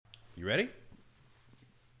You ready?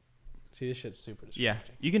 See, this shit's super distracting. Yeah,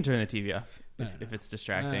 you can turn the TV off if it's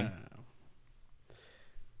distracting. No.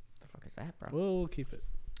 The fuck is that, bro? We'll keep it.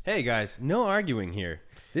 Hey guys, no arguing here.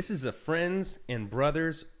 This is a friends and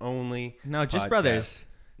brothers only. No, just podcast. brothers.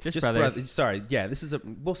 Just brothers. Sorry, yeah, this is a.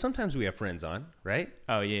 Well, sometimes we have friends on, right?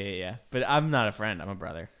 Oh yeah. But I'm not a friend. I'm a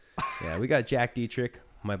brother. Yeah, we got Jack Dietrich,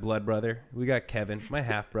 my blood brother. We got Kevin, my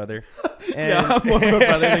half brother. Yeah, I'm more of a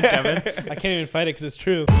brother than Kevin. I can't even fight it because it's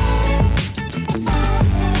true.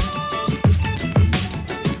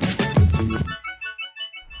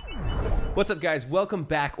 What's up, guys? Welcome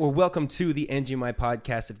back, or welcome to the NGMI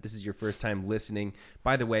podcast. If this is your first time listening,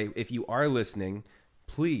 by the way, if you are listening,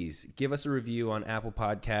 please give us a review on Apple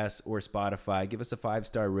Podcasts or Spotify. Give us a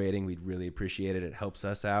 5-star rating. We'd really appreciate it. It helps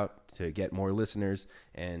us out to get more listeners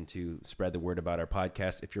and to spread the word about our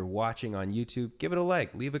podcast. If you're watching on YouTube, give it a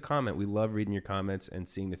like. Leave a comment. We love reading your comments and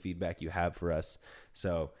seeing the feedback you have for us.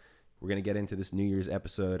 So we're going to get into this New Year's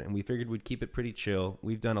episode, and we figured we'd keep it pretty chill.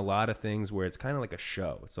 We've done a lot of things where it's kind of like a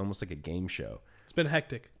show. It's almost like a game show. It's been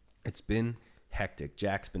hectic. It's been hectic.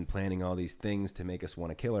 Jack's been planning all these things to make us want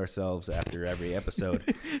to kill ourselves after every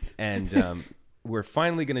episode. And we're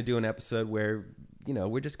finally going to do an episode where, you know,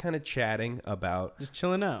 we're just kind of chatting about... Just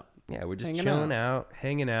chilling out. Yeah, we're just hanging chilling out,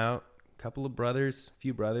 hanging out. A couple of brothers,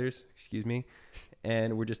 few brothers, excuse me.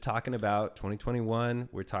 And we're just talking about 2021.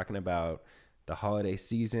 We're talking about the holiday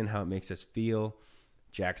season, how it makes us feel.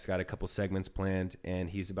 Jack's got a couple segments planned, and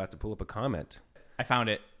he's about to pull up a comment. I found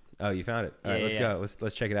it. Oh, you found it? All right, let's go.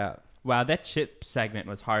 Let's check it out. Wow, that chip segment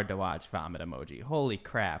was hard to watch. Vomit emoji. Holy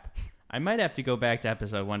crap. I might have to go back to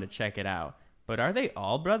episode 1 to check it out. But are they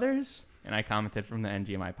all brothers? And I commented from the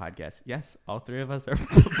NGMI podcast. Yes, all three of us are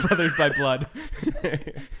brothers by blood.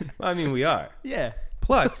 Well, I mean, we are. Yeah.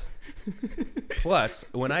 Plus,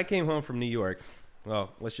 when I came home from New York,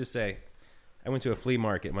 well, let's just say I went to a flea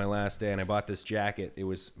market my last day, and I bought this jacket. It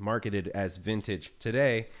was marketed as vintage.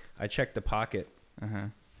 Today, I checked the pocket,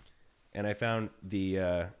 and I found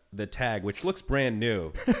the tag, which looks brand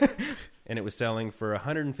new, and it was selling for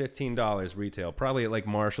 $115 retail, probably at like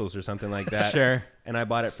Marshall's or something like that. Sure. And I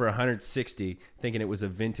bought it for $160, thinking it was a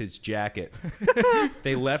vintage jacket.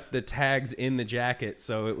 They left the tags in the jacket,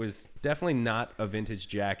 so it was definitely not a vintage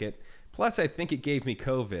jacket. Plus, I think it gave me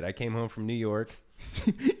COVID. I came home from New York.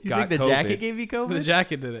 You think the COVID. jacket gave you COVID? The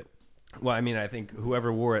jacket did it. Well, I mean, I think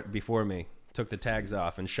whoever wore it before me took the tags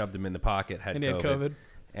off and shoved them in the pocket, had And he had COVID.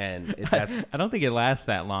 And that's... I don't think it lasts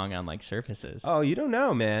that long on like surfaces. Oh, you don't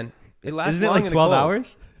know, man. It lasts Isn't it long like in the 12 cold.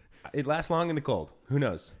 hours? It lasts long in the cold. Who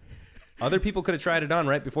knows? Other people could have tried it on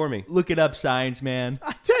right before me. Look it up, science, man.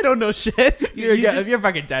 I don't know shit. You're just- a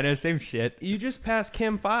fucking dentist, same shit. You just passed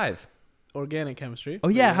Chem 5. Organic chemistry. Oh,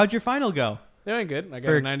 yeah. How'd your final go? They went good. I got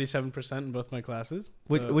For- a 97% in both my classes.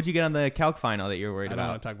 So What'd you get on the calc final that you were worried I don't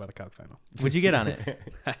want about? to talk about the calc final. What'd you get on it?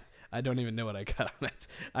 I don't even know what I got on it.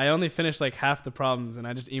 I only finished like half the problems, and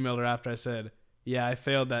I just emailed her after I said, "Yeah, I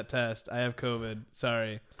failed that test. I have COVID.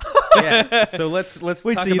 Sorry." Yes. So let's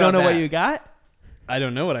Wait, talk so you about don't know that. what you got? I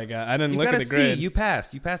don't know what I got. I didn't You look got at a the grade. C. You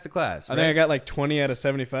passed. You passed the class. I think I got like 20 out of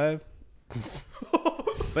 75.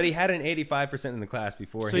 But he had an 85% in the class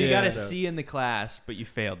before. So you got a so- C in the class, but you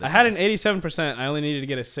failed the I had an test. 87%. I only needed to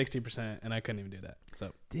get a 60%, and I couldn't even do that.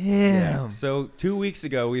 So Damn. Yeah. So 2 weeks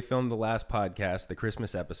ago, we filmed the last podcast, the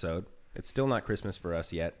Christmas episode. It's still not Christmas for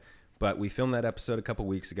us yet, but we filmed that episode a couple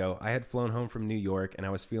weeks ago. I had flown home from New York, and I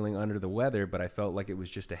was feeling under the weather, but I felt like it was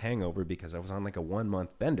just a hangover because I was on like a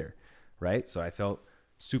 1-month bender, right? So I felt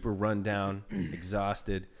super run down,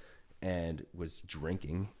 exhausted, and was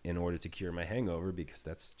drinking in order to cure my hangover because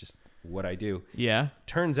that's just what I do. Yeah.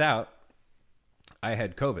 Turns out I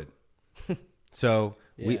had COVID. So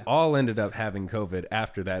we Yeah. all ended up having COVID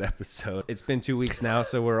after that episode. It's been 2 weeks now,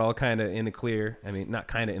 so we're all kind of in the clear. I mean, not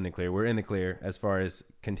kind of in the clear. We're in the clear as far as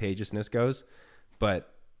contagiousness goes.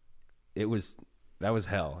 But that was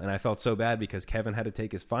hell. And I felt so bad because Kevin had to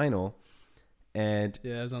take his final. And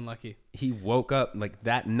yeah, I was unlucky. he woke up like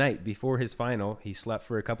that night before his final. He slept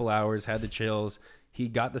for a couple hours, had the chills. He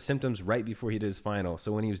got the symptoms right before he did his final.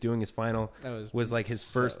 So when he was doing his final, That was like his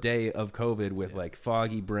first day of COVID with like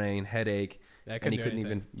foggy brain, headache, I and you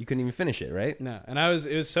couldn't even finish it, right? No, and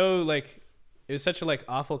it was such a like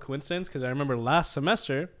awful coincidence because I remember last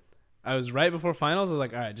semester, I was right before finals. I was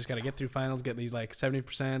like, all right, just got to get through finals, get these like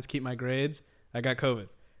 70%, keep my grades. I got COVID.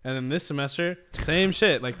 And then this semester, same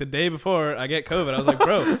shit. Like the day before I get COVID, I was like,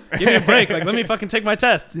 bro, give me a break. Like, let me fucking take my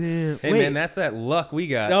test. Hey man, that's that luck we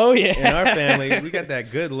got. Oh, yeah. In our family, we got that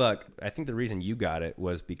good luck. I think the reason you got it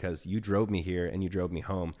was because you drove me here and you drove me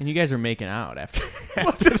home. And you guys were making out after.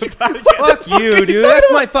 Fuck you, dude.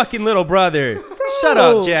 That's my fucking little brother. Shut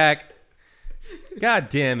up, Jack. God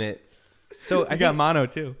damn it. So I got mono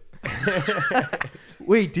too.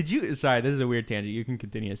 Wait, did you? Sorry, this is a weird tangent. You can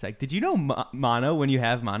continue a sec. Did you know mono? When you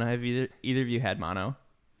have mono, have either of you had mono?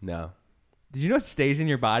 No. Did you know it stays in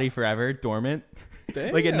your body forever, dormant?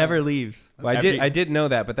 Damn. Like it never leaves. Well, I did know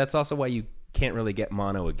that, but that's also why you can't really get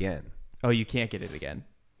mono again. Oh, you can't get it again.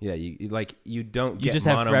 Yeah, you don't You get just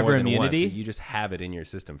have mono forever more than immunity? once. You just have it in your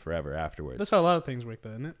system forever afterwards. That's how a lot of things work, though,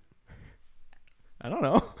 isn't it? I don't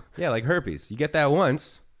know. Yeah, like herpes. You get that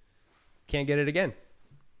once, can't get it again.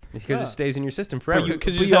 It's because Oh. it stays in your system forever.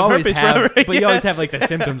 Because But you have herpes forever. but you Yeah. always have like the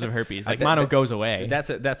symptoms of herpes. Like mono goes away. That's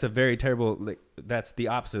a very terrible. Like, that's the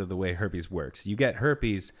opposite of the way herpes works. You get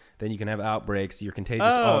herpes, then you can have outbreaks. You're contagious.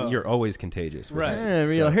 Oh. You're always contagious. with Right.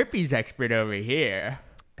 herpes. Real So, herpes expert over here.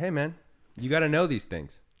 hey man, you got to know these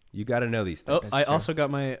things. You got to know these Oh, things. I also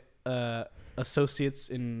got my associates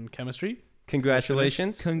in chemistry.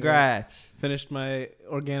 Congratulations. Congrats. Finished my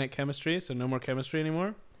organic chemistry, so no more chemistry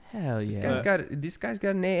anymore. Hell This yeah. guy's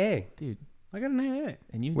got an AA. Dude. I got an AA.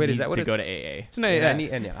 And you Wait, need is that what to it's- go to AA. It's an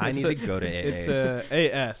AS. I need to go to AA. It's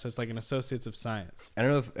AS, so it's like an Associates of Science. I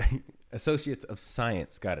don't know if Associates of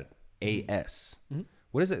Science got it. AS. Mhm.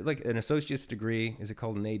 What is it, like an associate's degree? Is it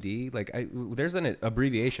called an AD? Like, there's an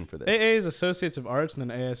abbreviation for this. AA is Associates of Arts, and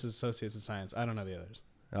then AS is Associates of Science. I don't know the others.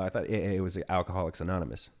 Oh, I thought AA was Alcoholics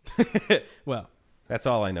Anonymous. Well, That's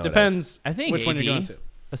all I know. depends I think which one you're AD. going to.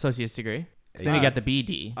 Associate's degree. So AD. then you got the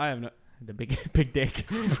BD. I have no. The big dick.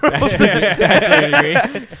 That's the degree.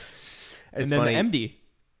 It's And then funny. the MD.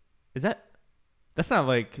 Is that? That's not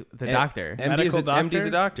like the doctor. MD's a Medical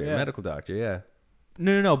doctor. Yeah. Medical doctor, yeah.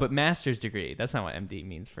 No, but master's degree. That's not what MD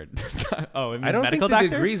means for. Oh, it means I don't think medical the doctor.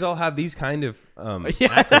 degrees all have these kind of Yeah,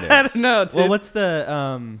 I acronyms. don't know. Dude. Well, what's the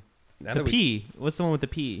Now the that we- P? What's the one with the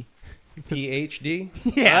P? PhD?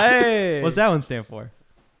 Hey. What's that one stand for?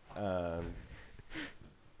 Um,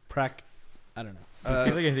 I don't know. I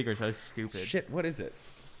feel like I think we're so stupid. shit, what is it?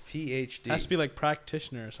 PhD. Has to be like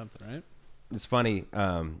practitioner or something, right? It's funny.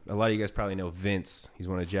 A lot of you guys probably know Vince. He's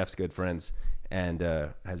one of Jeff's good friends and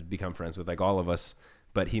has become friends with like all of us.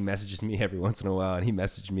 But he messages me every once in a while, and he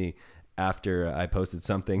messaged me after I posted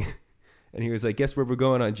something, and he was like, "Guess where we're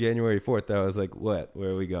going on January 4th?" I was like, "What? Where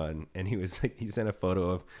are we going?" And he was like, he sent a photo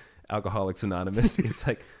of Alcoholics Anonymous. He's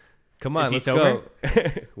like, "Come on, Is he let's sober?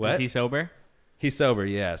 go." What? Is he sober? He's sober,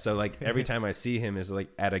 yeah. So like every time I see him is like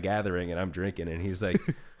at a gathering and I'm drinking, and he's like,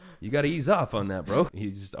 "You got to ease off on that, bro."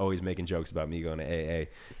 He's just always making jokes about me going to AA,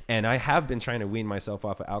 and I have been trying to wean myself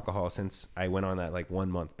off of alcohol since I went on that like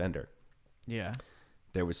 1 month bender. Yeah.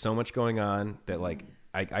 There was so much going on that like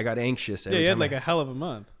I got anxious. Yeah, Every you had time like a hell of a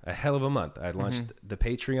month. a hell of a month. I launched the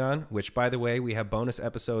Patreon, which by the way, we have bonus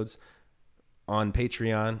episodes on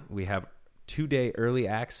Patreon. We have 2-day early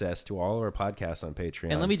access to all of our podcasts on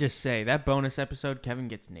Patreon. And let me just say that bonus episode, Kevin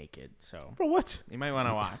gets naked, so Bro, what? you might want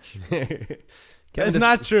to watch. That's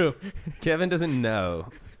not true. Kevin doesn't know.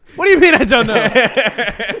 What do you mean I don't know?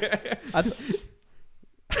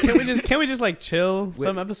 Can we just like chill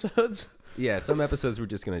some episodes? Yeah, some episodes we're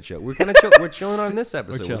just gonna chill. We're gonna chill. We're chilling on this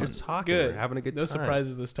episode. We're, chilling. just talking. Good. We're having a good No time.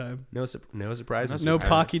 surprises this time. No surprises. No this time.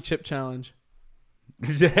 Pocky chip challenge.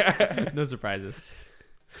 No surprises.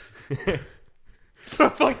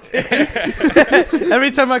 Fuck this.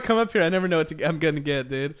 Every time I come up here, I never know what I'm gonna get,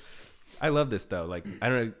 dude. I love this though. Like I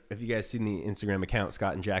don't know if you guys seen the Instagram account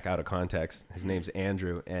Scott and Jack Out of Context. His name's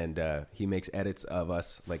Andrew, and he makes edits of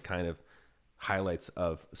us, like kind of highlights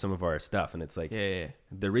of some of our stuff. And it's like Yeah.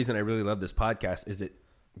 the reason I really love this podcast is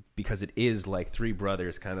because it is like three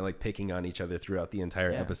brothers kind of like picking on each other throughout the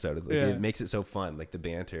entire Yeah. episode. Like, Yeah. It makes it so fun, like the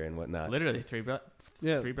banter and whatnot. Literally three blood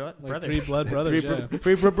Like brothers. three blood brothers. Three yeah. blood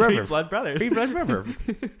Three brothers. blood brothers. Three blood brothers.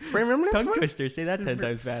 Tongue twister. Say that 10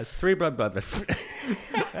 times fast. Three blood brothers.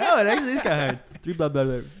 Oh, it actually is kind of hard. Three blood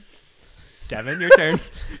brothers. Kevin, your turn.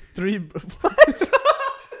 Three what?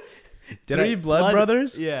 Did Three I- blood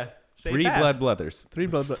brothers? Yeah. Three blood brothers. Three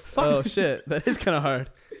blood Oh shit, that is kind of hard.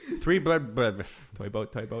 Three blood brothers. Toy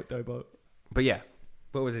boat. But yeah,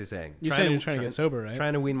 what was he saying? You're saying you're trying to get sober, right?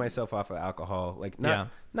 Trying to wean myself off of alcohol, like not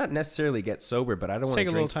Yeah. necessarily get sober, but I don't want to Take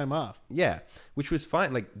a little drink. time off. Yeah, which was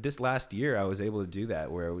fine. Like this last year, I was able to do that,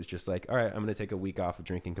 where it was just like, all right, I'm gonna take a week off of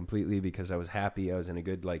drinking completely because I was happy. I was in a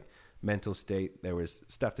good like mental state. There was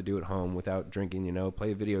stuff to do at home without drinking. You know,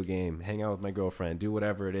 play a video game, hang out with my girlfriend, do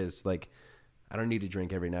whatever it is. Like, I don't need to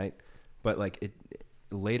drink every night, but like it.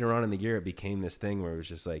 Later on in the year, it became this thing where it was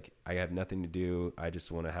just like I have nothing to do. I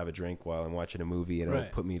just want to have a drink while I'm watching a movie, and it'll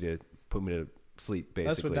Right. put me to sleep. Basically,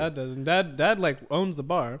 That's what Dad does, and Dad like owns the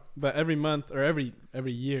bar, but every month or every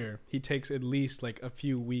year he takes at least like a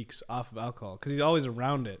few weeks off of alcohol because he's always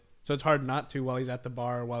around it. So it's hard not to while he's at the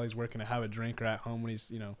bar, while he's working, to have a drink, or at home when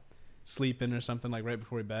he's sleeping or something like right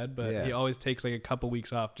before bed, but Yeah. he always takes like a couple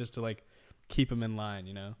weeks off just to like keep him in line,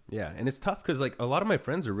 you know? Yeah, and it's tough because like a lot of my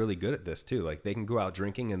friends are really good at this too. Like they can go out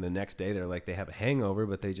drinking, and the next day they're like they have a hangover,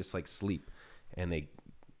 but they just like sleep, and they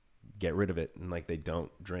get rid of it, and like they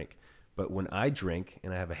don't drink. But when I drink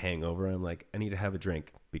and I have a hangover, I'm like I need to have a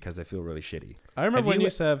drink because I feel really shitty. I remember Have when you- you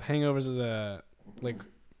used to have hangovers as a like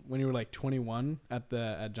when you were like 21 at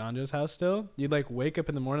John Joe's house still. You'd like wake up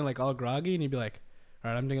in the morning like all groggy, and you'd be like,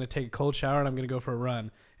 all right, I'm gonna take a cold shower and I'm gonna go for a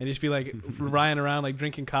run, and you'd just be like riding around like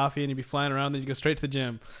drinking coffee, and you'd be flying around, then you go straight to the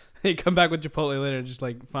gym. You come back with Chipotle later, just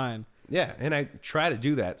like fine. Yeah, and I try to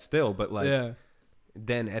do that still, but like Yeah,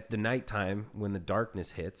 then at the nighttime when the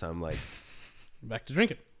darkness hits, I'm like back to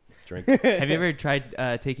drinking. drink. Have you ever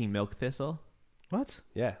tried taking milk thistle? What?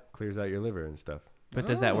 Yeah, clears out your liver and stuff. But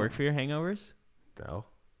does that Oh. work for your hangovers? No.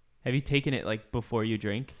 Have you taken it like before you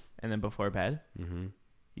drink and then before bed? Mm-hmm.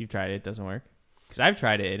 You've tried it, it doesn't work? Because I've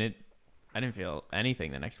tried it and I didn't feel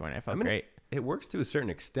anything the next morning. I felt great. It works to a certain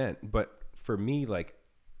extent, but for me, like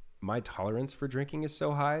my tolerance for drinking is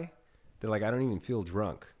so high that like I don't even feel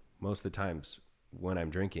drunk most of the times when I'm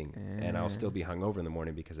drinking, and I'll still be hungover in the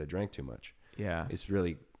morning because I drank too much. Yeah. It's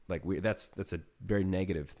really like weird. That's a very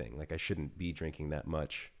negative thing. Like I shouldn't be drinking that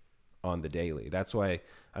much on the daily. That's why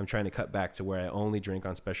I'm trying to cut back to where I only drink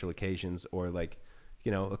on special occasions or like,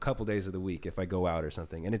 you know, a couple days of the week if I go out or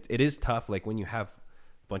something. And it is tough. Like when you have a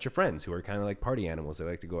bunch of friends who are kind of like party animals, they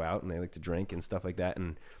like to go out and they like to drink and stuff like that.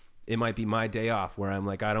 And it might be my day off where I'm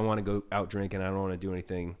like, I don't want to go out drinking. I don't want to do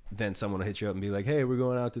anything. Then someone will hit you up and be like, hey, we're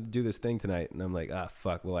going out to do this thing tonight. And I'm like, ah,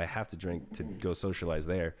 fuck. Well, I have to drink to go socialize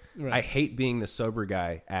there. Right. I hate being the sober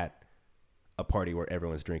guy at a party where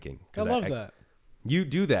everyone's drinking. I 'Cause love that. You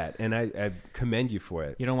do that, and I commend you for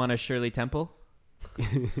it. You don't want a Shirley Temple?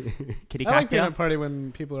 Kitty I like being cocktail? at a party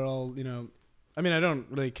when people are all, you know, I mean, I don't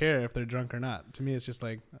really care if they're drunk or not. To me, it's just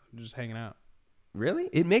like just hanging out. Really?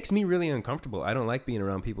 It makes me really uncomfortable. I don't like being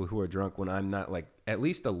around people who are drunk when I'm not like at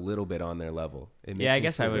least a little bit on their level. It makes Yeah, I me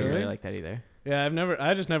guess I feel wouldn't weird. really like that either. Yeah,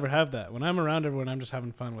 I just never have that. When I'm around everyone, I'm just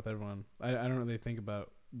having fun with everyone. I don't really think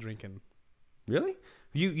about drinking. Really?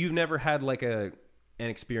 You've never had like an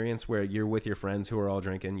experience where you're with your friends who are all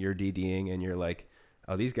drinking, you're DDing, and you're like,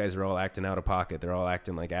 oh, these guys are all acting out of pocket. They're all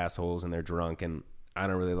acting like assholes, and they're drunk, and I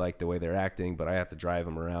don't really like the way they're acting, but I have to drive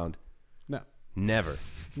them around. No. Never.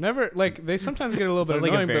 Never, like, they sometimes get a little bit Sounds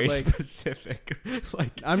like annoying, a very but like, specific,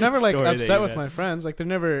 like I'm never like story that upset you with had. my friends. Like, they're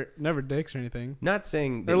never dicks or anything. Not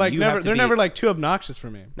saying They're that like you have never, to they're be- never like too obnoxious for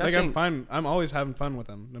me. Not Like, saying- I'm fine. I'm always having fun with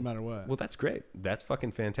them, no matter what. Well, that's great. That's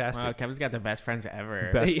fucking fantastic. Wow, Kevin's got the best friends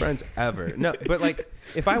ever. Best friends ever. No, but like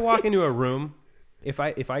if I walk into a room, if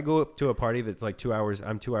I go up to a party that's like 2 hours,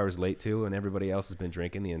 I'm 2 hours late too, and everybody else has been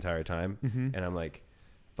drinking the entire time, and I'm like,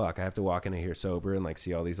 fuck, I have to walk into here sober and like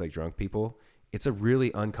see all these like drunk people. It's a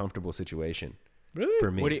really uncomfortable situation Really? for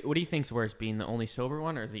me. What do you think's worse, being the only sober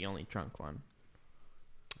one or the only drunk one?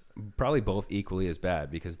 Probably both equally as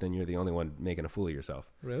bad because then you're the only one making a fool of yourself.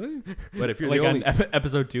 Really? But if you're Like the only, on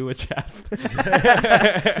episode 2 with Jeff.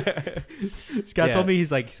 Scott Yeah. told me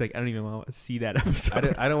he's like I don't even want to see that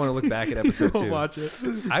episode. I don't want to look back at episode Don't 2. watch it.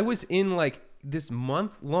 I was in like this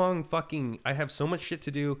month-long fucking. I have so much shit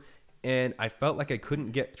to do, and I felt like I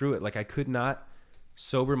couldn't get through it. Like I could not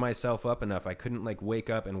sober myself up enough. I couldn't like wake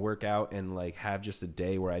up and work out and like have just a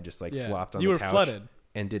day where I just like Yeah. flopped on You the were couch flooded.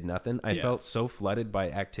 and did nothing. I Yeah. felt so flooded by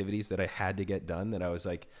activities that I had to get done that I was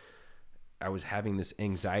like, I was having this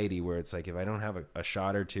anxiety where it's like if I don't have a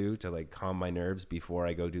shot or two to like calm my nerves before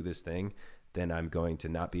I go do this thing, then I'm going to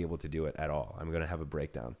not be able to do it at all. I'm going to have a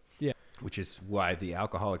breakdown. Yeah. Which is why the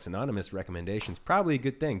Alcoholics Anonymous recommendation is probably a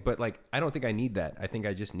good thing. But like, I don't think I need that. I think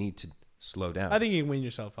I just need to slow down. I think you can wean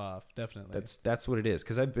yourself off, definitely. that's what it is.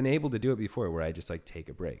 Because I've been able to do it before where I just like take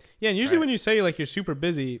a break. Yeah, and usually Right. when you say like you're super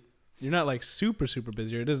busy, you're not like super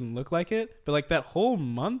busy, or it doesn't look like it. But like that whole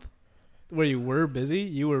month where you were busy,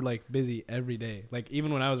 you were like busy every day. Like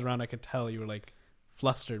even when I was around, I could tell you were like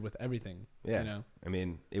flustered with everything. Yeah. You know? I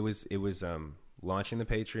mean, it was launching the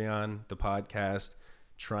Patreon, the podcast,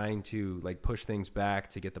 trying to like push things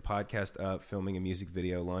back to get the podcast up, filming a music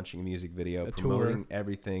video, launching a music video, A promoting tour.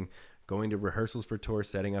 everything, going to rehearsals for tour,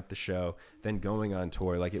 setting up the show, then going on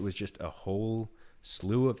tour. Like it was just a whole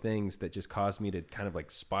slew of things that just caused me to kind of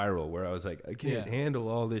like spiral where I was like, I can't Yeah. handle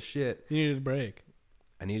all this shit. You needed a break.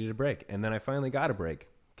 I needed a break. And then I finally got a break.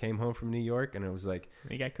 Came home from New York and it was like,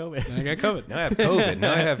 You got COVID. And I got COVID. now I have COVID.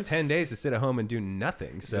 Now I have 10 days to sit at home and do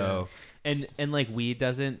nothing. So And like weed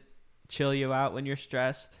doesn't chill you out when you're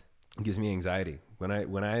stressed. it gives me anxiety when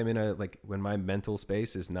I am in a like when my mental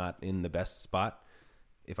space is not in the best spot.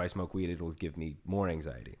 If I smoke weed, it will give me more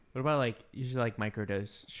anxiety. What about like you should like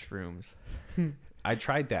microdose shrooms? I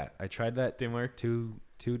tried that. Didn't work. two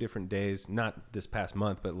different days, not this past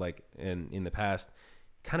month, but like in the past.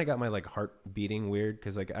 Kind of got my like heart beating weird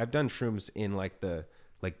because like I've done shrooms in like the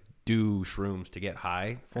like do shrooms to get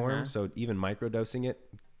high form. So even microdosing it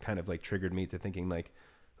kind of like triggered me to thinking like,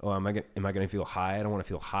 oh, am I gonna feel high? I don't want to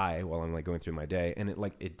feel high while I'm like going through my day. And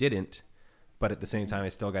it didn't, but at the same time I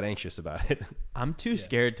still got anxious about it. I'm too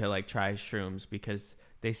scared to like try shrooms because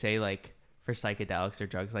they say like for psychedelics or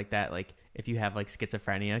drugs like that, like if you have like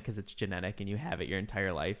schizophrenia because it's genetic and you have it your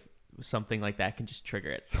entire life, something like that can just trigger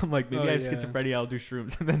it. So I'm like, maybe I have schizophrenia, I'll do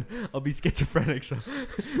shrooms and then I'll be schizophrenic. So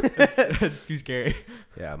that's too scary.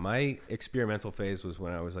 Yeah, my experimental phase was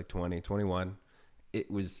when I was like 20, 21. It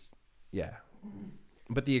was, yeah.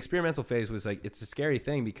 But the experimental phase was like, it's a scary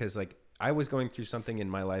thing because like I was going through something in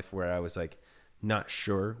my life where I was like not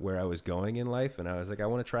sure where I was going in life. And I was like, I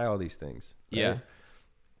want to try all these things. Right? Yeah.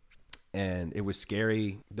 And it was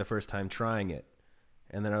scary the first time trying it.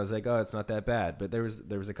 And then I was like, oh, it's not that bad. But there was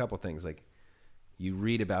a couple things like you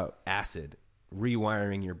read about acid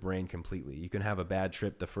rewiring your brain completely. You can have a bad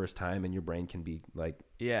trip the first time and your brain can be like,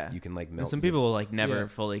 you can like melt. And some people will like never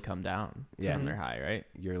fully come down when they're high, right?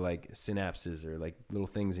 Your like synapses or like little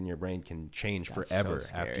things in your brain can change That's forever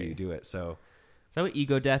so after you do it. So is that what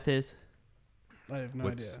ego death is? I have no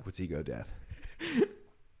idea. What's ego death?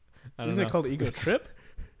 Isn't it called ego trip?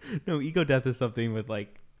 No, ego death is something with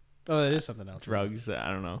like Oh, that is something else. drugs.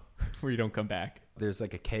 I don't know, where you don't come back. There's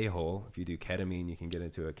like a K-hole. If you do ketamine, you can get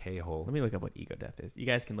into a K-hole. Let me look up what ego death is. You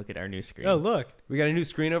guys can look at our new screen. Oh, look. We got a new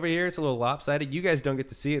screen over here. It's a little lopsided. You guys don't get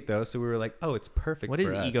to see it though, so we were like, "Oh, it's perfect." What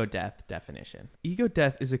is ego death definition? Ego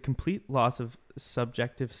death is a complete loss of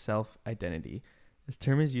subjective self-identity. The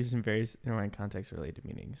term is used in various intertwined context-related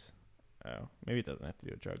meanings. Oh, maybe it doesn't have to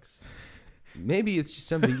do with drugs. Maybe it's just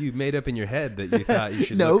something you made up in your head that you thought you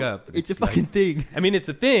should look up. It's a like, fucking thing. I mean, it's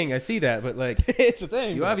a thing. I see that, but like, It's a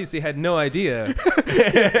thing. you obviously had no idea.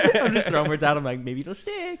 I'm just throwing words out. I'm like, maybe it'll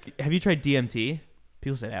stick. Have you tried DMT?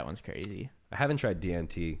 People say that one's crazy. I haven't tried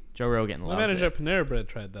DMT. Joe Rogan My loves manager it. at Panera Bread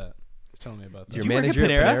tried that. He's telling me about that. Your you work at manager at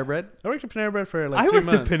Panera? Panera Bread? I worked at Panera Bread for like I 3 worked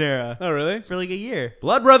months. at Panera Oh, really? for like a year.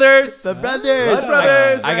 Blood Brothers. The brothers. Blood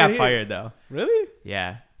Brothers. I right got here. fired though. Really?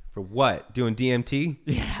 Yeah. For what? Doing DMT?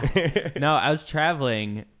 Yeah. No, I was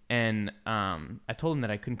traveling and I told them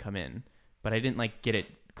that I couldn't come in, but I didn't like get it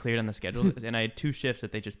cleared on the schedule. And I had 2 shifts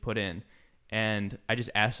that they just put in, and I just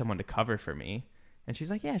asked someone to cover for me, and she's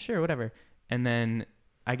like, yeah, sure, whatever. And then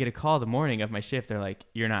I get a call the morning of my shift. They're like,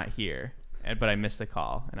 you're not here. But I missed the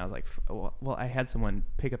call, and I was like, well, I had someone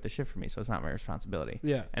pick up the shift for me, so it's not my responsibility.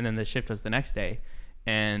 Yeah. And then the shift was the next day,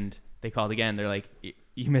 and they called again. They're like,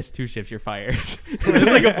 you missed 2 shifts, you're fired. And it was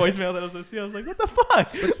like a voicemail that I was listening to. I was like, what the fuck?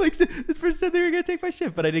 It's like, this person said they were going to take my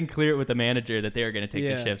shift, but I didn't clear it with the manager that they were going to take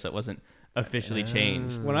the shift, so it wasn't officially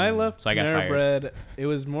changed. When I left So I got Panera fired. Bread, it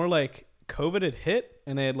was more like COVID had hit,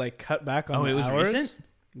 and they had like cut back on the it was hours. recent?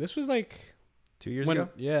 This was like 2 years when, ago?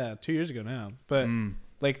 yeah, 2 years ago now. But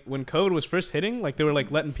like when COVID was first hitting, like they were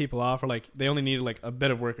like letting people off, or like they only needed like a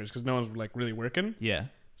bit of workers because no one's like really working. Yeah.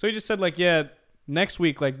 So he just said like, yeah, next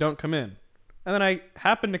week, like don't come in. And then I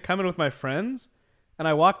happened to come in with my friends, and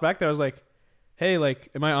I walked back there. I was like, hey, like,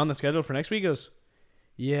 am I on the schedule for next week? He goes,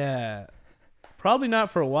 yeah, probably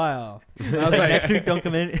not for a while. And I was like, next week don't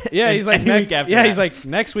come in. yeah, he's like, Any week after yeah, that. he's like,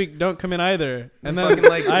 next week don't come in either. And then Fucking,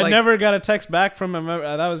 like- I like- never got a text back from him.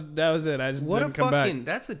 That was it. I just What a didn't come back. fucking,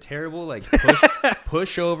 that's a terrible like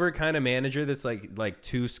pushover kind of manager that's like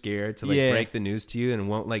too scared to like Yeah. break the news to you and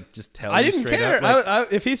won't like just tell I you didn't straight care. up. Like,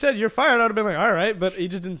 If he said you're fired, I would have been like, all right, but he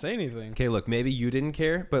just didn't say anything. okay, look, maybe you didn't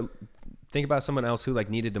care, but think about someone else who like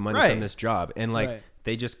needed the money Right. from this job and like Right.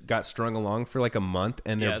 they just got strung along for like a month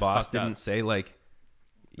and Yeah, their it's boss fucked didn't up. say like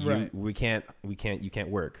you Right. you can't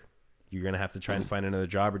work. You're going to have to try and find another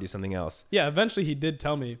job or do something else. Yeah, eventually he did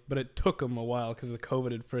tell me, but it took him a while because the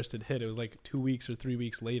COVID had first had hit. It was like 2 weeks or 3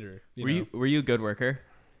 weeks later. Were you a good worker?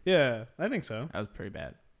 Yeah, I think so. That was pretty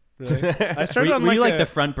bad. Really. I Were started you, on were you like a- the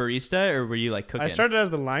front barista, or were you like cooking? I started as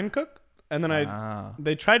the line cook, and then Ah.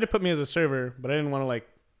 they tried to put me as a server, but I didn't want to like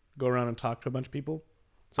go around and talk to a bunch of people.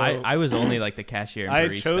 So I was only like the cashier and I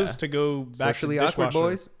barista. chose to go back Socially to awkward dishwasher.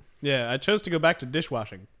 boys. Yeah, I chose to go back to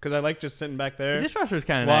dishwashing because I like just sitting back there. The dishwasher was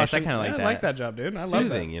kind of just nice. I washing. kind of like Yeah, that. I like that job, dude. I love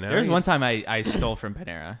Soothing, that. you know. There was one time I stole from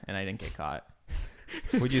Panera and I didn't get caught.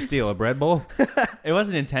 Would you steal a bread bowl? It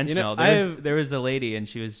wasn't intentional. You know, there was a lady and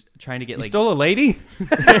she was trying to get You like stole a lady?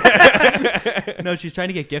 no, she was trying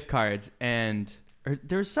to get gift cards and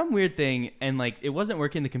there was some weird thing and like it wasn't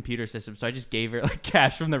working the computer system, so I just gave her like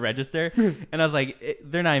cash from the register and I was like,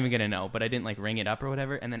 they're not even gonna know, but I didn't like ring it up or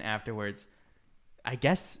whatever. And then afterwards, I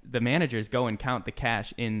guess the managers go and count the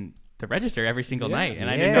cash in the register every single Yeah. night, and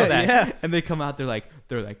I didn't know that. Yeah. And they come out, they're like,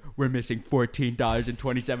 we're missing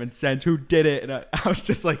 $14.27. Who did it? And I was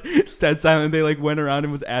just like dead silent. They like went around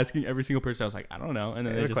and was asking every single person. I was like, I don't know, and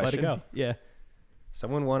then They they have a just let it question? go. Yeah.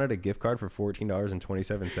 Someone wanted a gift card for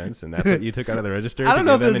 $14.27, and that's what you took out of the register. I don't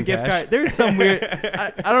to know give if it them was a in gift cash? card. There's some weird.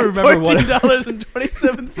 I don't remember what.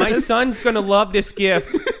 $14.27. My son's gonna love this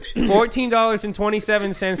gift.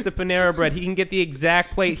 $14.27 to Panera Bread. He can get the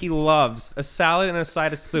exact plate he loves: a salad and a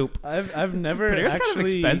side of soup. I've never Panera's actually kind of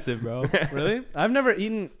expensive, bro. Really? I've never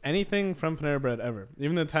eaten anything from Panera Bread ever,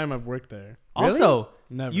 even the time I've worked there. Also,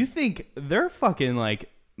 Never. you think they're fucking like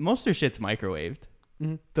most of their shit's microwaved.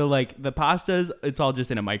 Mhm. The pastas, it's all just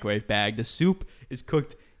in a microwave bag. The soup is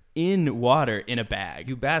cooked in water in a bag.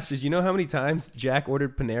 You bastards! You know how many times Jack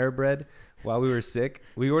ordered Panera Bread while we were sick?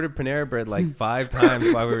 We ordered Panera Bread like 5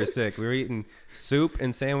 times while we were sick. We were eating soup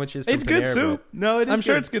and sandwiches from It's Panera good Bread. soup. No, it is. I'm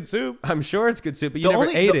sure good. it's good soup. I'm sure it's good soup, but you The never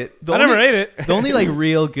only- ate the- it. the I only- never ate it. The only like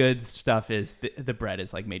real good stuff is the bread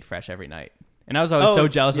is like made fresh every night. And I was always Oh, so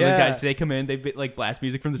jealous of those yeah. guys because they come in, they'd be like blast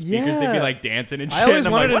music from the speakers, they'd be Yeah. like dancing and shit. I always and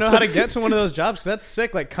I'm wanted like, to know what how the- to get to one of those jobs because that's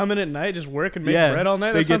sick. Like come in at night, just work and make bread all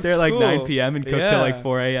night. They That get there sounds like cool. 9 p.m. and cook till like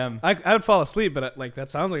 4 a.m. I would fall asleep, but like that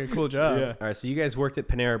sounds like a cool job. Yeah. All right, so you guys worked at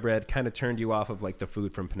Panera Bread, kind of turned you off of like the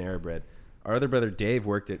food from Panera Bread. Our other brother Dave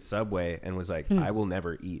worked at Subway and was like, I will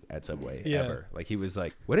never eat at Subway Yeah. ever. Like he was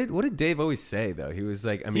like, what did Dave always say though? He was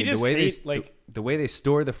like, I mean, the just way hate, like- the way they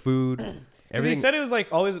store the food, Because he everything. said it was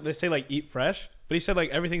like always they say like eat fresh, but he said like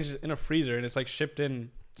everything's just in a freezer and it's like shipped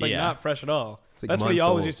in. It's like Yeah. not fresh at all. It's like That's what he months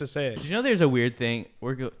always old. used to say. Did you know there's a weird thing?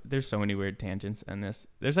 There's so many weird tangents in this.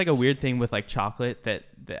 There's like a weird thing with like chocolate that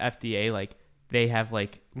the FDA like they have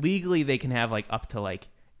like legally they can have like up to like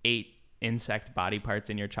 8 insect body parts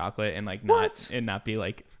in your chocolate and like not be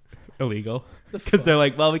like illegal because they're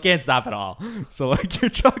like, well, we can't stop it all. So like your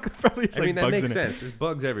chocolate probably has I like mean, that bugs makes in it. sense. There's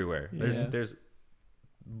bugs everywhere. Yeah. There's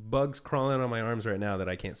bugs crawling on my arms right now that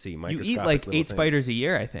I can't see. You eat Microscopic like little 8 things. spiders a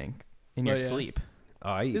year, I think, in your Oh, yeah. sleep. Oh,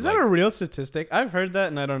 I eat Is like, that a real statistic? I've heard that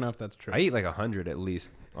and I don't know if that's true. I eat like 100 at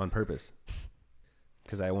least on purpose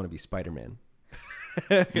because I want to be Spider-Man.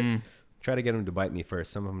 Mm. Try to get them to bite me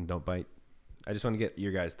first. Some of them don't bite. I just want to get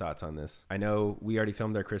your guys' thoughts on this. I know we already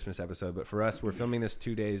filmed our Christmas episode, but for us, we're filming this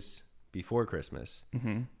 2 days before Christmas,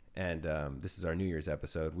 Mm-hmm. and this is our New Year's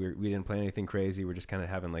episode. We didn't plan anything crazy. We're just kind of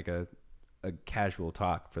having like a casual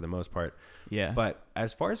talk for the most part. Yeah. But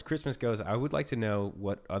as far as Christmas goes, I would like to know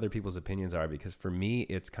what other people's opinions are, because for me,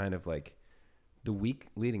 it's kind of like the week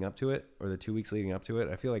leading up to it or the 2 weeks leading up to it.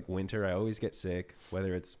 I feel like winter, I always get sick,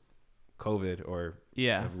 whether it's COVID or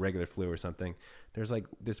yeah. a regular flu or something. There's like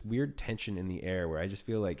this weird tension in the air where I just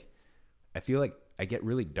feel like I get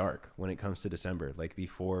really dark when it comes to December. Like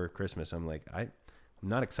before Christmas, I'm like, I'm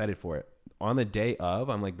not excited for it. On the day of,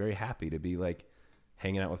 I'm like very happy to be like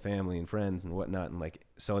hanging out with family and friends and whatnot and like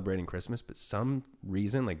celebrating Christmas. But some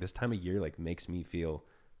reason, like this time of year, like makes me feel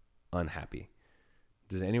unhappy.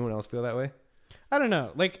 Does anyone else feel that way? I don't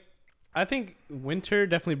know. Like, I think winter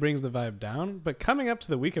definitely brings the vibe down, but coming up to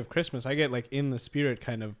the week of Christmas, I get like in the spirit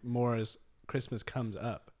kind of more as Christmas comes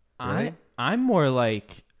up. Right? I'm more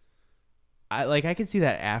like I can see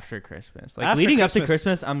that after Christmas. Like After leading up to Christmas.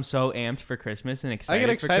 Christmas, I'm so amped for Christmas and excited,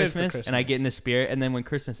 excited for and I get Christmas. in the spirit. And then when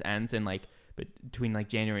Christmas ends in like between like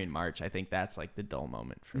January and March, I think that's like the dull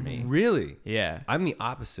moment for me. Really? Yeah. I'm the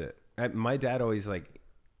opposite. My dad always like,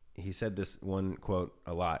 he said this one quote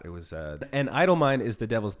a lot. It was, an idle mind is the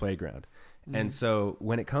devil's playground. And so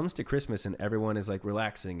when it comes to Christmas and everyone is like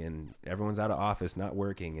relaxing and everyone's out of office, not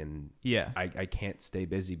working, and Yeah. I can't stay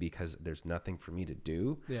busy because there's nothing for me to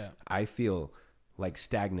do, Yeah. I feel like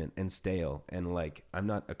stagnant and stale and like I'm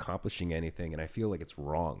not accomplishing anything, and I feel like it's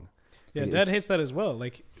wrong. Yeah, It's- Dad hates that as well.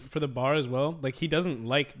 Like for the bar as well. Like he doesn't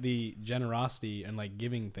like the generosity and like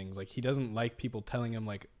giving things. Like he doesn't like people telling him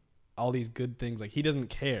like all these good things. Like he doesn't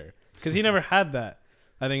care because he never had that.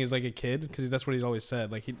 I think as like a kid, because that's what he's always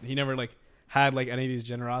said. Like he never like had like any of these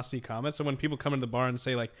generosity comments. So when people come into the bar and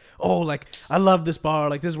say like, oh, like I love this bar.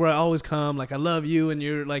 Like this is where I always come. Like I love you, and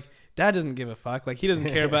you're like, Dad doesn't give a fuck. Like he doesn't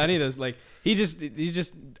care about any of this. Like he's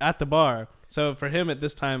just at the bar. So for him at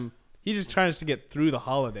this time, he just tries to get through the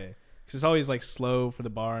holiday. Cause it's always like slow for the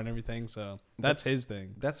bar and everything, so that's his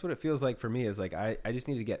thing. That's what it feels like for me, is like I just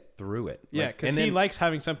need to get through it. Yeah, Like, because and he then likes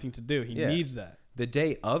having something to do. He Yeah. needs that. the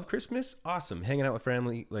day of Christmas, awesome, hanging out with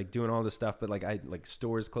family, like doing all this stuff. But like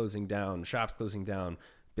stores closing down, shops closing down,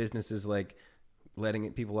 businesses like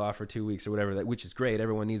letting people off for 2 weeks or whatever, which is great.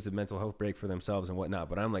 Everyone needs a mental health break for themselves and whatnot.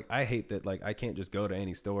 But I'm like, I hate that. Like I can't just go to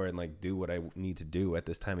any store and like do what I need to do at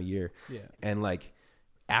this time of year. Yeah. And like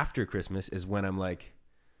after Christmas is when I'm like,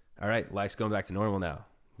 all right, life's going back to normal now.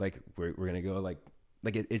 Like we're gonna go like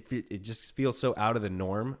like it just feels so out of the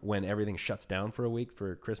norm when everything shuts down for a week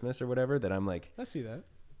for Christmas or whatever, that I'm like, I see that.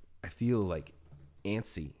 I feel like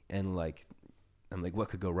antsy, and like I'm like, what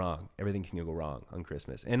could go wrong? Everything can go wrong on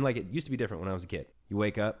Christmas. And like, it used to be different when I was a kid. You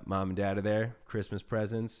wake up, mom and dad are there, Christmas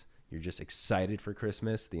presents. You're just excited for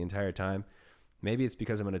Christmas the entire time. Maybe it's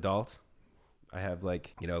because I'm an adult. I have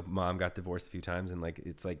like, you know, mom got divorced a few times, and like,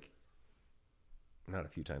 it's like, not a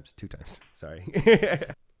few times, 2 times. Sorry.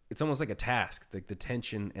 It's almost like a task, like the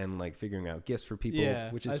tension and like figuring out gifts for people.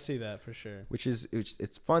 Yeah, which is, I see that for sure.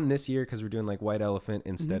 It's fun this year because we're doing like White Elephant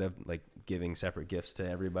instead of like giving separate gifts to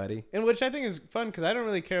everybody. And which I think is fun because I don't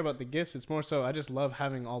really care about the gifts. It's more so I just love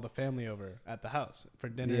having all the family over at the house for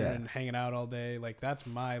dinner and hanging out all day. Like that's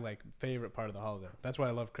my like favorite part of the holiday. That's why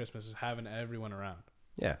I love Christmas, is having everyone around.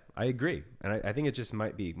 Yeah, I agree. And I think it just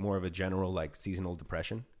might be more of a general like seasonal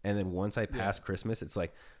depression. And then once I pass Christmas, it's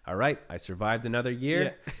like, all right, I survived another year.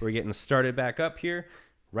 Yeah. We're getting started back up here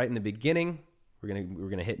right in the beginning. We're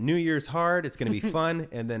going to hit New Year's hard. It's going to be fun.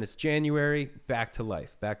 And then it's January, back to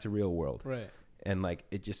life, back to real world. Right. And like,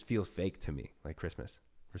 it just feels fake to me, like Christmas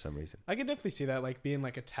for some reason. I could definitely see that, like being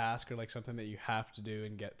like a task or like something that you have to do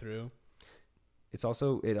and get through. It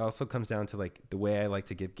also comes down to like the way I like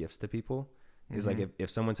to give gifts to people is like, if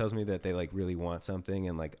someone tells me that they like really want something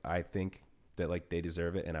and like, I think that like they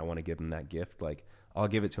deserve it and I want to give them that gift, like I'll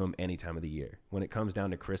give it to them any time of the year. When it comes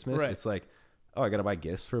down to Christmas, it's like, oh, I got to buy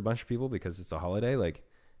gifts for a bunch of people because it's a holiday. Like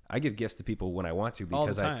I give gifts to people when I want to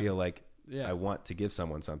because I feel like I want to give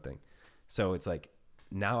someone something. So it's like,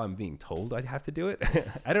 now I'm being told I have to do it.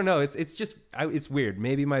 I don't know. It's just, it's weird.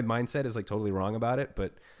 Maybe my mindset is like totally wrong about it,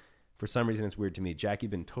 but for some reason it's weird to me. Jack,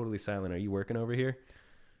 you've been totally silent. Are you working over here?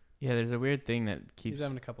 Yeah, there's a weird thing that keeps... He's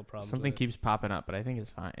having a couple problems. Something keeps popping up, but I think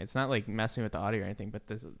it's fine. It's not like messing with the audio or anything, but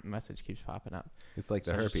this message keeps popping up. It's like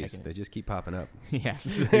the herpes. They just keep popping up. Yeah,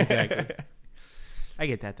 exactly. I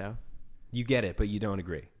get that, though. You get it, but you don't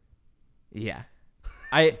agree. Yeah.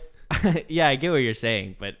 I get what you're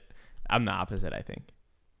saying, but I'm the opposite, I think.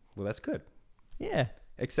 Well, that's good. Yeah.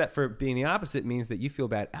 Except for being the opposite means that you feel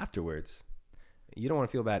bad afterwards. You don't want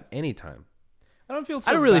to feel bad anytime. I don't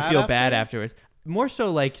really feel bad afterwards. More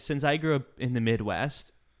so, like, since I grew up in the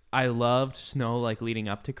Midwest, I loved snow, like, leading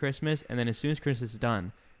up to Christmas. And then as soon as Christmas is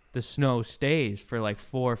done, the snow stays for, like,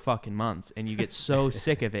 4 fucking months. And you get so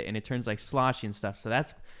sick of it, and it turns, like, sloshy and stuff. So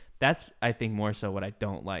that's I think, more so what I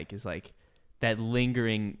don't like is, like, that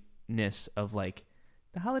lingeringness of, like,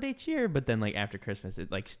 the holiday cheer. But then, like, after Christmas,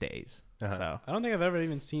 it, like, stays. So I don't think I've ever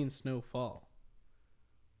even seen snow fall.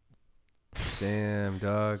 Damn,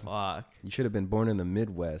 dog. Fuck. You should have been born in the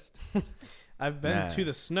Midwest. I've been to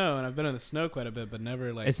the snow, and I've been in the snow quite a bit, but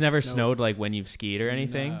never like... It's never snowed like when you've skied or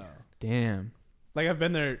anything? No. Damn. Like I've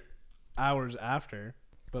been there hours after,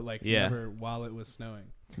 but like never while it was snowing.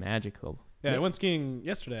 It's magical. Yeah, I went skiing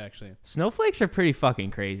yesterday, actually. Snowflakes are pretty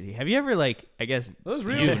fucking crazy. Have you ever like, I guess Those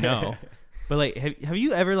real? you know, but like, have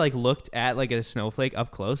you ever like looked at like a snowflake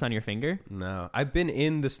up close on your finger? No. I've been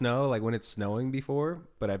in the snow, like when it's snowing before,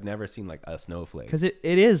 but I've never seen like a snowflake. Because it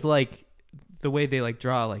is like... the way they like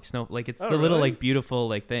draw like snow, like it's the little like beautiful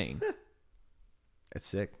like thing. It's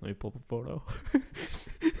sick. Let me pull up a photo.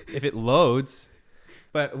 If it loads.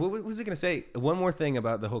 But what was I going to say? One more thing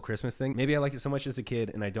about the whole Christmas thing. Maybe I liked it so much as a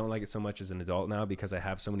kid and I don't like it so much as an adult now because I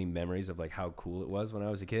have so many memories of like how cool it was when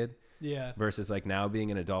I was a kid. Yeah. Versus like now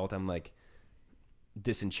being an adult, I'm like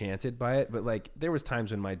disenchanted by it. But like there was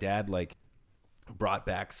times when my dad like brought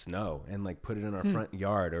back snow and like put it in our front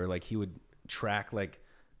yard, or like he would track like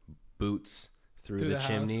boots through the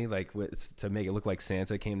chimney, like to make it look like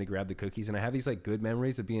Santa came to grab the cookies. And I have these like good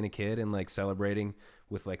memories of being a kid and like celebrating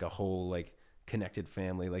with like a whole like connected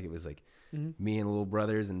family. Like it was like me and little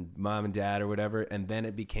brothers and mom and dad or whatever. And then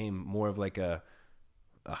it became more of like a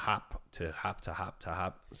hop to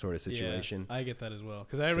hop sort of situation. Yeah, I get that as well.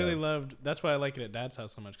 Cause I really loved, that's why I like it at Dad's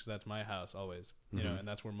house so much. Cause that's my house always, you know, and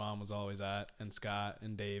that's where Mom was always at, and Scott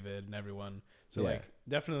and David and everyone. So like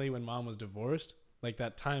definitely when Mom was divorced, like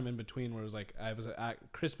that time in between where it was like I was at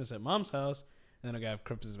Christmas at Mom's house and then I got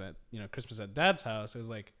Christmas at Dad's house, it was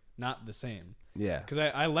like not the same. Yeah. Because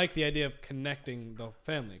I like the idea of connecting the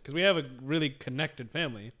family, because we have a really connected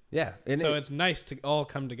family. Yeah. And so it's nice to all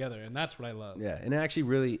come together, and that's what I love. Yeah. And it actually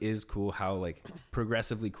really is cool how like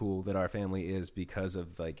progressively cool that our family is, because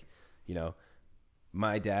of like, you know,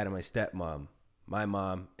 my dad and my stepmom, my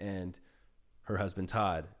mom and her husband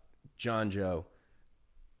Todd, John Joe.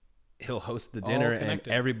 He'll host the dinner and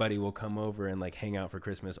everybody will come over and like hang out for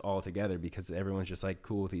Christmas all together because everyone's just like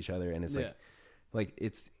cool with each other. And it's like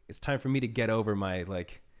it's time for me to get over my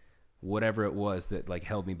like whatever it was that like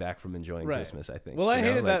held me back from enjoying Right. Christmas. I think. Well, I you know?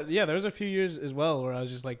 hated Like, that. Yeah, there was a few years as well where I was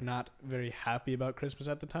just like not very happy about Christmas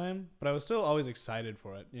at the time, but I was still always excited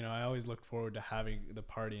for it. You know, I always looked forward to having the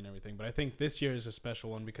party and everything. But I think this year is a special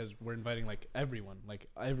one because we're inviting like everyone. Like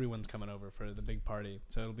everyone's coming over for the big party,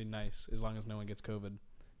 so it'll be nice as long as no one gets COVID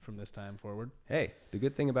from this time forward. Hey, the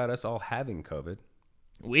good thing about us all having COVID,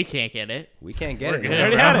 We can't get it. we can't get We're it, good,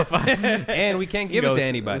 We now, already bro. had it. and we can't give it to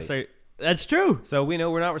anybody. That's true. So we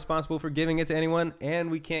know we're not responsible for giving it to anyone,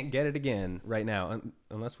 and we can't get it again right now,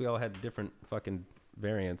 unless we all had different fucking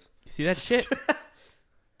variants. See that shit?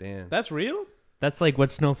 Damn. That's real. That's like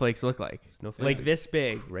what snowflakes look like. Snowflakes Like are this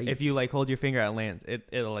big. crazy. If you like hold your finger out, it lands.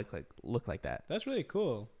 It'll look like that. That's really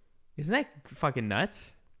cool. Isn't that fucking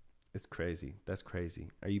nuts? It's crazy. That's crazy.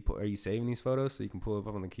 Are you saving these photos so you can pull it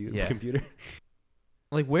up on the Yeah. computer?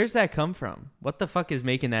 Like, where's that come from? What the fuck is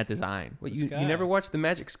making that design? What, The you sky. never watched the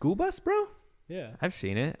Magic School Bus, bro? Yeah. I've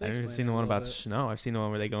seen it. They I've even explain seen it the a one little about bit. snow. I've seen the one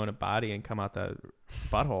where they go in a body and come out the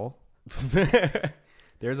butthole.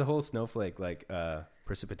 There's a whole snowflake like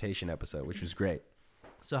precipitation episode, which was great.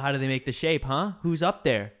 So how do they make the shape, huh? Who's up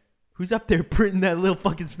there? Who's up there printing that little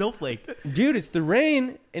fucking snowflake? Dude, it's the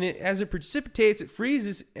rain, and as it precipitates, it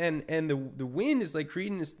freezes, and the wind is like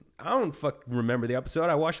creating this. I don't remember the episode.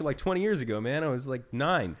 I watched it like 20 years ago, man. I was like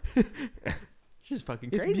 9. It's just fucking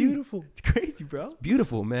It's crazy. beautiful. It's crazy, bro.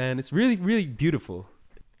 Beautiful, man. It's really, really beautiful.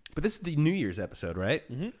 But this is the New Year's episode, right?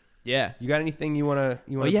 Mm-hmm. Yeah. You got anything you wanna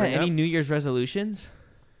Oh yeah. bring Any up? New Year's resolutions?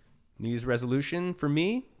 New Year's resolution for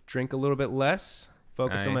me: drink a little bit less,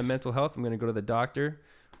 focus on my Nice. mental health. I'm gonna go to the doctor,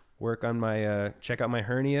 work on my check out my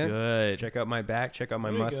hernia, Good. check out my back, check out my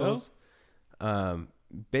There you muscles.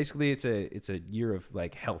 Basically, it's a year of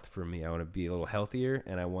like health for me. I want to be a little healthier,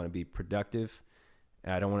 and I want to be productive.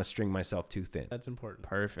 And I don't want to string myself too thin. That's important.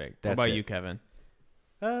 Perfect. That's what about it. you, Kevin?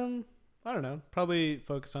 I don't know. Probably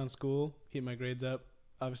focus on school, keep my grades up.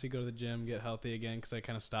 Obviously, go to the gym, get healthy again because I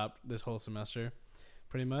kind of stopped this whole semester,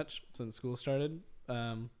 pretty much since school started.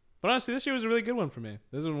 But honestly, this year was a really good one for me.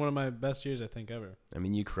 This was one of my best years I think ever. I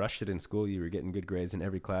mean, you crushed it in school. You were getting good grades in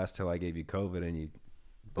every class till I gave you COVID and you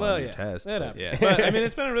bombed Well, your yeah, test. that but- happened. Yeah. But I mean,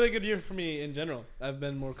 it's been a really good year for me in general. I've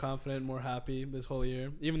been more confident, more happy this whole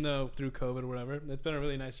year, even though through COVID or whatever. It's been a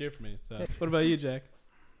really nice year for me. So, what about you, Jack?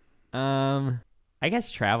 I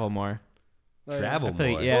guess travel more. Oh, yeah. Travel I feel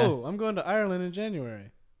like- more. yeah. Oh, I'm going to Ireland in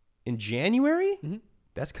January. In January? Mhm.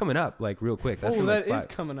 That's coming up like real quick. That's Oh, in, like, that is five.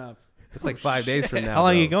 coming up. It's like 5 days from now. How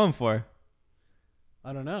long are so you going for?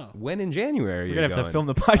 I don't know. When in January? We're You're gonna have to going? film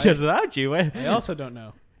the podcast without you. I also don't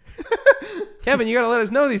know. Kevin, you gotta let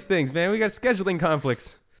us know these things, man. We got scheduling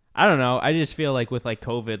conflicts. I don't know. I just feel like with like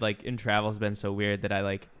COVID, like in travel's been so weird that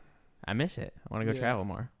I miss it. I want to go Yeah. travel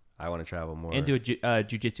more I want to travel more. and do a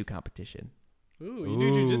jujitsu competition. Ooh,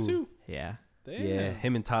 you do jujitsu? Yeah. Damn. Yeah,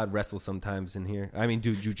 him and Todd wrestle sometimes in here. I mean,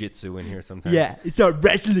 do jujitsu in here sometimes. it's not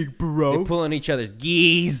wrestling, They bro. pull on each other's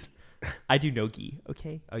geese. I do no gi.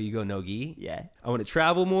 Okay. Oh, you go no gi? Yeah. I want to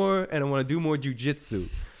travel more and I want to do more jujitsu.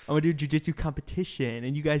 I'm gonna do jujitsu competition,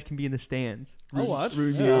 and you guys can be in the stands. I'll watch.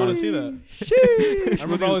 Root Yeah, me I on. want to see that. Sheesh. I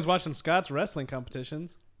remember always watching Scott's wrestling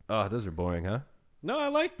competitions. Oh, those are boring, huh? No, I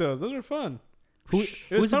like those. Those are fun. Who, It was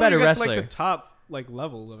who's a fun when better you got to, wrestler? like the top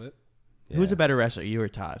level of it. Who's Yeah. a better wrestler, you or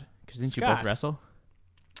Todd? Because didn't you both Scott. wrestle?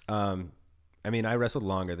 I mean, I wrestled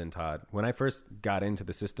longer than Todd. When I first got into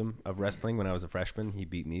the system of wrestling when I was a freshman, he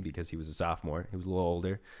beat me because he was a sophomore. He was a little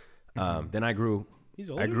older. Then I grew He's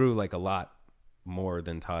older. I grew like a lot more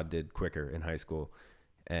than Todd did quicker in high school.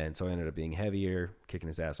 And so I ended up being heavier, kicking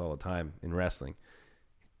his ass all the time in wrestling.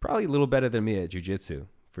 Probably a little better than me at jiu-jitsu,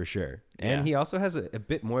 for sure. And Yeah. he also has a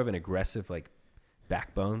bit more of an aggressive like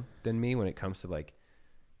backbone than me when it comes to like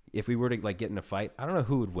if we were to like get in a fight, I don't know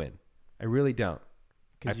who would win. I really don't.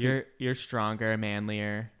 Because I feel- you're stronger,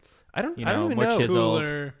 manlier, I don't you I don't know, even more know. chiseled,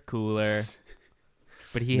 Cooler. cooler.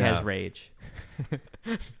 But he No. has rage.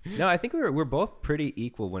 No, I think we're both pretty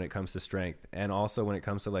equal when it comes to strength and also when it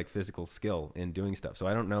comes to like physical skill in doing stuff. So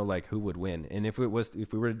I don't know like who would win. And if we were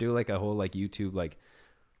to do like a whole like YouTube like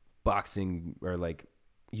boxing or like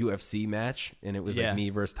UFC match and it was Yeah. like me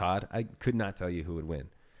versus Todd, I could not tell you who would win.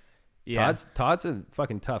 Yeah. Todd's a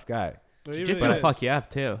fucking tough guy. But he Jiu-jitsu really will is. fuck you up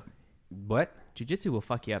too. What? Jiu-jitsu will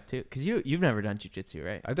fuck you up too. Because you've never done jiu-jitsu,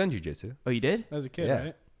 right? I've done jiu-jitsu Oh, you did? As a kid, Yeah.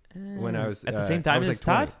 right? when I was at the uh, same I time was, as like,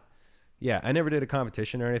 20. Todd. Yeah, I never did a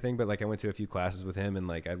competition or anything, but like I went to a few classes with him and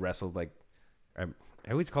like I wrestled like I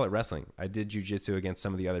always call it wrestling. I did jiu-jitsu against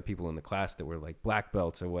some of the other people in the class that were like black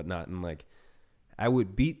belts or whatnot, and like I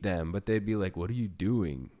would beat them, but they'd be like, "What are you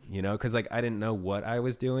doing?" You know, because like I didn't know what I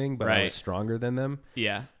was doing, but I Right. was stronger than them.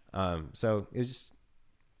 Yeah. So it was just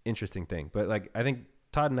interesting thing. But like I think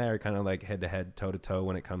Todd and I are kind of like head to head, toe to toe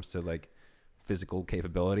when it comes to like physical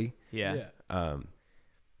capability. Yeah.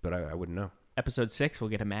 But I wouldn't know. Episode 6, we'll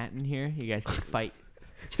get a Matt in here. You guys can fight.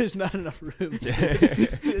 There's not enough room.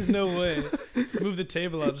 There's no way. Move the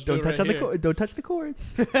table. I'll just Don't do touch it right on here. don't touch the cords.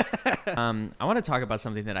 I want to talk about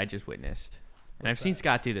something that I just witnessed, and I've seen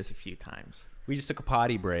Scott do this a few times. We just took a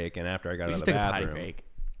potty break, and after I got We out just of the took a bathroom, potty break.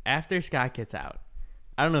 After Scott gets out,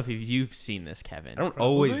 I don't know if you've seen this, Kevin. I don't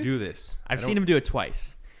always do this. I've seen him do it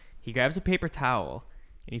twice. He grabs a paper towel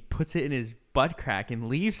and he puts it in his butt crack and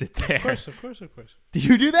leaves it there. Of course. Do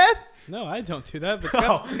you do that? No, I don't do that. But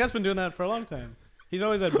Scott's been doing that for a long time. He's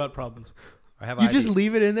always had butt problems. I have You just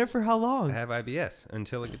leave it in there for how long? I have IBS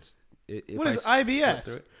until it gets. If What I is slip IBS?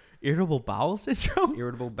 through it- Irritable bowel syndrome?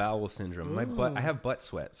 Irritable bowel syndrome. My butt. I have butt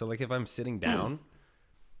sweat. So like if I'm sitting down,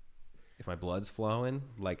 if my blood's flowing,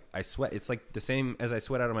 like I sweat. It's like the same as I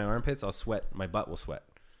sweat out of my armpits. I'll sweat. My butt will sweat.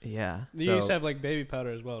 Yeah. You used to have like baby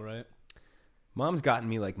powder as well, right? Mom's gotten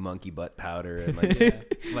me like monkey butt powder and like Yeah.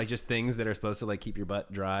 like just things that are supposed to like keep your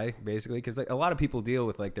butt dry, basically. Because like a lot of people deal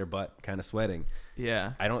with like their butt kind of sweating.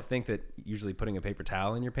 Yeah. I don't think that usually putting a paper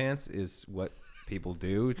towel in your pants is what people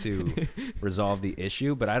do to resolve the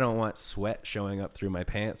issue. But I don't want sweat showing up through my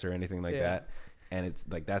pants or anything like that. And it's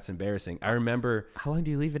like that's embarrassing. I remember. How long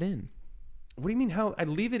do you leave it in? What do you mean? How I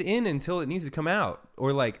leave it in until it needs to come out,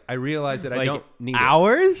 or like I realize that I Like don't need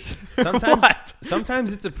hours? it. Sometimes, What?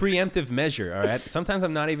 sometimes it's a preemptive measure. All right. Sometimes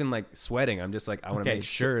I'm not even like sweating. I'm just like I want to Okay, make so-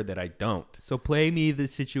 sure that I don't. So play me the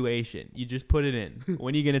situation. You just put it in.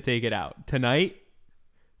 When are you going to take it out? Tonight?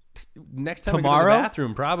 Next time I Tomorrow? go to the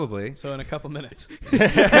bathroom, probably. So in a couple minutes.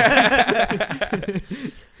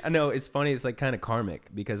 I know it's funny. It's like kind of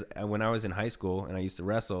karmic because when I was in high school and I used to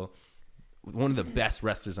wrestle, one of the best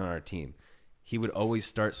wrestlers on our team, he would always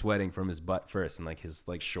start sweating from his butt first, and like his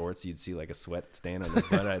like shorts, you'd see like a sweat stain on his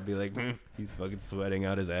butt. I'd be like, he's fucking sweating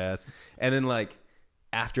out his ass. And then like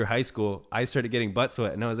after high school, I started getting butt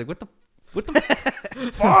sweat, and I was like, what the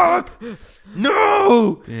fuck?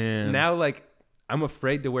 No. Damn. Now like I'm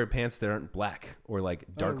afraid to wear pants that aren't black or like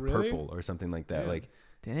dark really? purple or something like that. Yeah. Like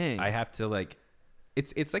Dang. I have to like,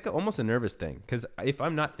 it's like almost a nervous thing because if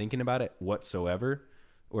I'm not thinking about it whatsoever,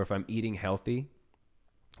 or if I'm eating healthy,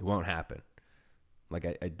 it won't happen. Like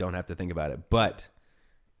I don't have to think about it. But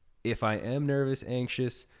if I am nervous,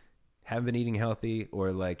 anxious, haven't been eating healthy,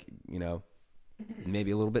 or like, you know,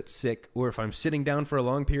 maybe a little bit sick, or if I'm sitting down for a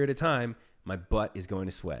long period of time, my butt is going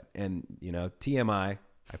to sweat. And, you know, TMI,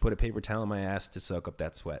 I put a paper towel on my ass to soak up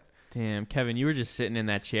that sweat. Damn, Kevin, you were just sitting in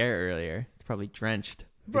that chair earlier. It's probably drenched.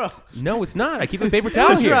 Bro, No, it's not. I keep a paper it towel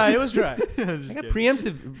was here. dry. It was dry.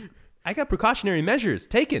 I got precautionary measures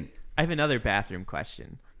taken. I have another bathroom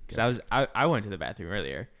question. Because I went to the bathroom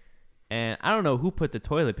earlier. And I don't know who put the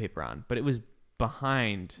toilet paper on, but it was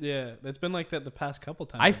behind. Yeah, it's been like that the past couple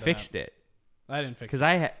times. I fixed it. I didn't fix Because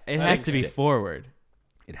it. it has to fixed be it. forward.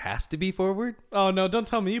 It has to be forward. Oh, no, don't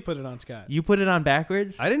tell me you put it on, Scott. You put it on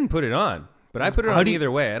backwards? I didn't put it on, but I put it How on do you-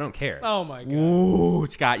 either way. I don't care. Oh, my God. Ooh,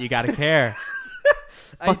 Scott, you got to care.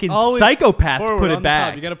 Fucking always psychopaths Forward put on it the back.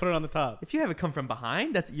 top. You got to put it on the top. If you have it come from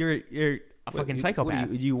behind, that's you're a fucking What, psychopath.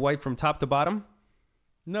 do you wipe from top to bottom?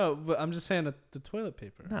 No, but I'm just saying the toilet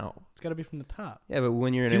paper. No. It's got to be from the top. Yeah, but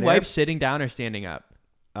when you're in Do you an wipe sitting down or standing up?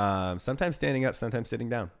 sometimes standing up, sometimes sitting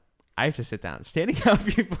down. I have to sit down. Standing up,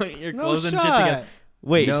 you put your No clothes and shit shot. together.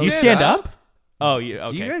 Wait, No do you shot. stand up? Oh, you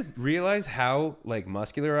okay? Do you guys realize how like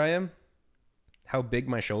muscular I am? How big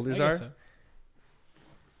my shoulders I are? guess so.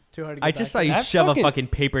 Too hard to get I just back saw you That's shove fucking- a fucking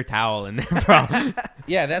paper towel in there, bro.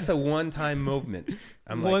 Yeah, that's a one-time movement.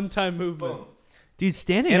 I'm like, One-time movement. boom. Dude,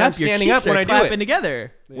 standing And up, I'm standing your up cheeks when are I do clapping it.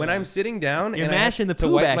 together. When Yeah. I'm sitting down You're and I have mashing the to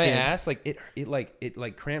poo wipe back my in. ass, like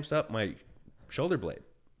it cramps up my shoulder blade.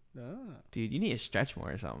 Ah. Dude, you need to stretch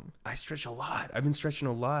more or something. I stretch a lot. I've been stretching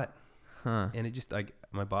a lot, Huh. and it just like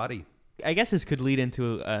my body. I guess this could lead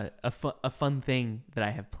into a fun thing that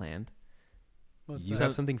I have planned. What's You that?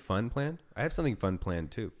 have something fun planned? I have something fun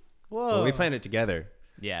planned too. Whoa. Well, we planned it together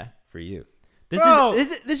Yeah. for you. Bro.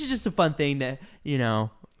 This is just a fun thing that, you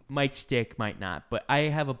know, might stick, might not. But I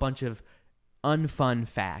have a bunch of unfun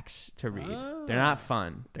facts to read. Oh. They're not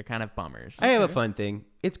fun. They're kind of bummers. I have a fun thing.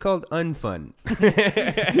 It's called unfun.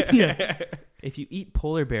 If you eat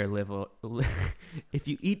polar bear liver, if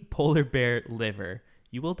you eat polar bear liver,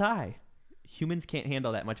 you will die. Humans can't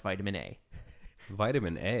handle that much vitamin A.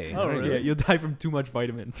 Vitamin A. Oh, really? Yeah, you'll die from too much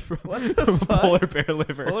vitamins from, What the from fuck? polar bear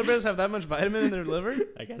liver. Polar bears have that much vitamin in their liver?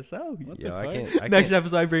 I guess so. What Yo, the I fuck? can't. I Next can't.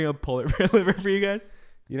 episode, I bring up polar bear liver for you guys.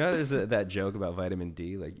 You know, there's that joke about vitamin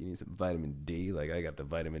D. Like you need some vitamin D. Like I got the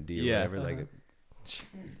vitamin D or Yeah. whatever. Like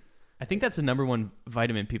I think that's the number one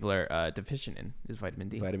vitamin people are deficient in is vitamin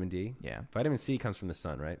D. Vitamin D. Yeah. Vitamin C comes from the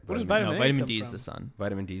sun, right? What does No, Vitamin A vitamin come D is from? the sun,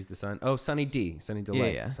 Vitamin D is the sun. Oh, Sunny D, Sunny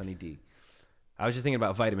Delight, yeah. Sunny D. I was just thinking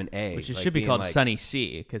about vitamin A, which it like should be being called like, Sunny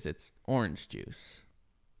C because it's orange juice.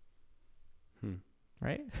 Hmm.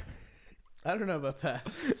 Right? I don't know about that.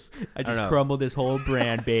 I don't know. crumbled this whole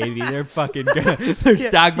brand, baby. They're fucking gonna, their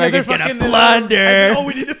stock they're market's gonna fucking- plunder. Oh,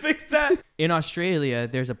 we need to fix that. In Australia,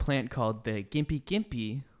 there's a plant called the Gimpy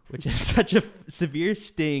Gimpy, which is such a severe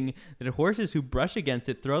sting that horses who brush against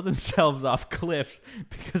it throw themselves off cliffs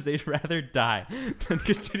because they'd rather die than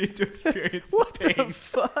continue to experience What pain. the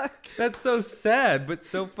fuck? That's so sad, but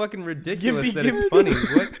so fucking ridiculous Gimpy that it's Gimpy. funny.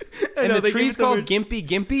 What? I And know, the they tree's give it called the Gimpy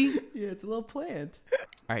Gimpy? Yeah, it's a little plant.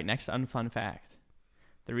 All right, next unfun fact.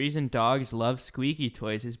 The reason dogs love squeaky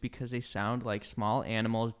toys is because they sound like small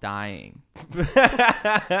animals dying.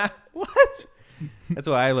 What? That's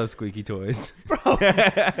why I love squeaky toys.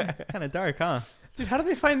 Kind of dark, huh? Dude, how do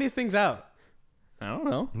they find these things out? I don't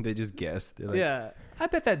know. They just guessed. They're like, Yeah. I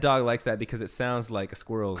bet that dog likes that because it sounds like a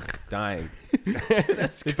squirrel dying.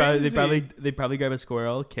 That's They probably grab a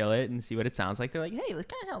squirrel, kill it, and see what it sounds like. They're like, hey, this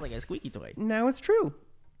kind of sounds like a squeaky toy. Now it's true.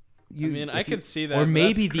 I mean, I could see that. Or but maybe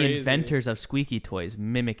that's the crazy. inventors of squeaky toys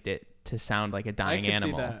mimicked it to sound like a I dying could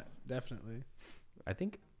animal. see that. Definitely. I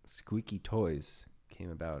think squeaky toys came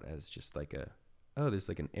about as just like a, oh, there's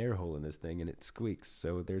like an air hole in this thing and it squeaks,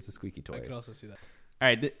 so there's a squeaky I toy. could also see that. All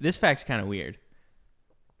right, this fact's kind of weird.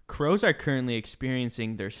 Crows are currently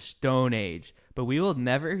experiencing their stone age, but we will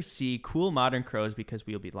never see cool modern crows because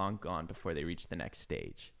we will be long gone before they reach the next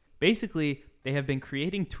stage. Basically, they have been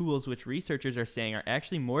creating tools which researchers are saying are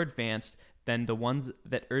actually more advanced than the ones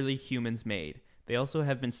that early humans made. They also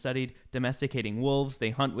have been studied domesticating wolves, they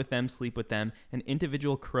hunt with them, sleep with them, and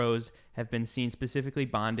individual crows have been seen specifically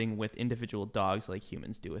bonding with individual dogs like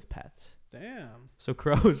humans do with pets. Damn. So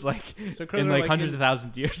crows, like, So crows in are like like hundreds in- of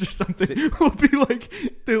thousands of years or something, will be like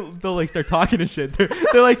they'll like start talking and shit.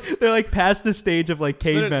 They're like past the stage of like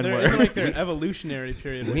So they're- cavemen they're were. in like their evolutionary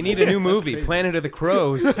period. We need a new That's movie, crazy. Planet of the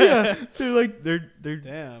Crows. Yeah, they're like they're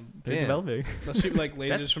Damn. they're Damn. developing. They'll shoot like lasers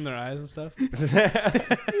That's- from their eyes and stuff.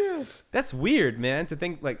 That's weird, man, to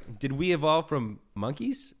think like, did we evolve from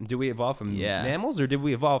monkeys? Did we evolve from Yeah. mammals, or did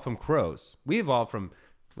we evolve from crows? We evolved from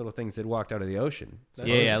little things that walked out of the ocean. That's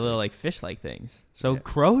Yeah, little like fish-like things. So Yeah.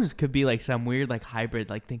 crows could be like some weird like hybrid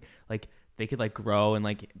like thing. Like they could like grow and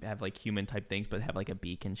like have like human type things, but have like a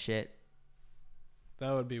beak and shit.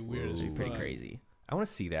 That would be weird as It'd be pretty fuck. crazy. I want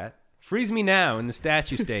to see that. Freeze me now in the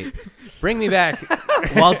statue state. Bring me back.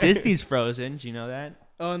 Walt Disney's Frozen. Do you know that?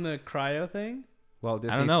 Oh, and the cryo thing? Walt I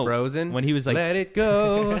don't Disney's know. Frozen. When he was like Let it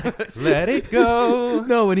go. Let it go.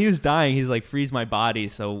 no, when he was dying, he's like freeze my body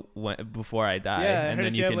so before I die, Yeah, I and heard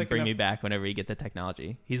then if you you have, can like, bring me enough- back whenever you get the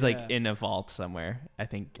technology. He's like Yeah. in a vault somewhere, I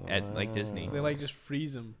think, at like Disney. They like just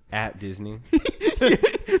freeze them. At Disney.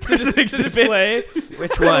 There's an exhibit. Display.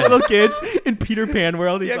 Which for one? little kids in Peter Pan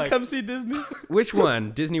world. He's Yeah, like, come see Disney. Which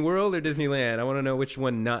one? Disney World or Disneyland? I want to know which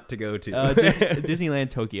one not to go to.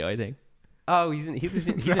 Disneyland Tokyo, I think. Oh, he's in he's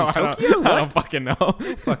No, in Tokyo? I What don't fucking know.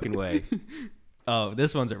 fucking way? Oh,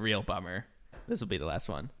 this one's a real bummer. This will be the last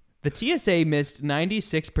one. The TSA missed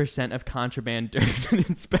 96% of contraband during an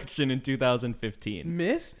inspection in 2015.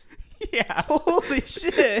 Missed? Yeah. Holy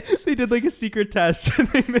shit. They did like a secret test and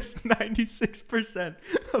they missed 96%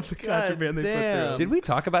 of the God contraband they damn. put through. Did we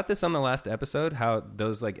talk about this on the last episode? How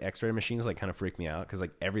those like X-ray machines like kind of freak me out because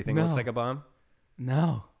like everything looks No. like a bomb.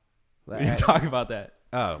 No. We I- didn't talk about that.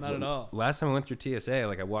 Oh, Not at all. Last time I went through TSA,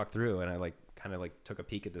 like I walked through and I like kind of like took a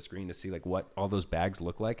peek at the screen to see like what all those bags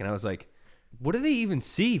look like, and I was like, what do they even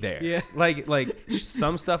see there? Yeah. Like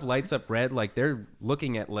some stuff lights up red, like they're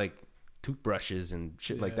looking at like toothbrushes and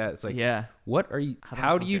shit like Yeah. that. It's like, Yeah. what are you? I don't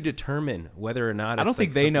How do fucking- you determine whether or not? I don't it's, think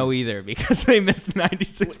like, they something- know either because they missed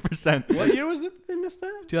 96%. What year was it they missed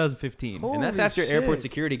that? 2015. Holy And that's after airport shit.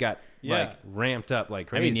 security got Yeah. like ramped up like I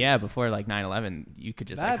crazy. mean, yeah, before like 9/11, you could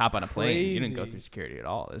just like That's hop on a plane. You didn't go crazy. through security at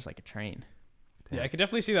all. It was like a train. Yeah, I could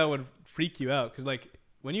definitely see that would freak you out because like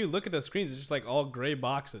when you look at the screens, it's just like all gray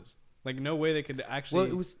boxes. Like no way they could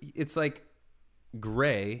actually. Well, it's like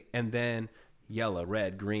gray and then yellow,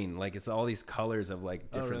 red, green. Like it's all these colors of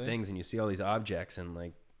like different really? things, and you see all these objects and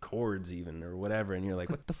like cords even or whatever, and you're like,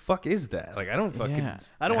 what the fuck is that? Like I don't fucking. Yeah.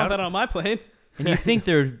 I don't how want that on my plane. And you think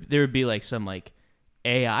there would be like some like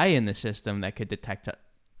AI in the system that could detect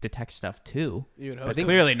stuff too? You would I hope. think-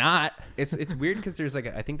 Clearly not. It's weird because there's like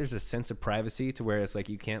I think there's a sense of privacy to where it's like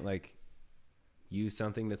you can't like use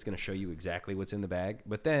something that's going to show you exactly what's in the bag,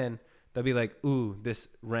 but then they'll be like, ooh, this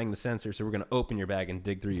rang the sensor, so we're going to open your bag and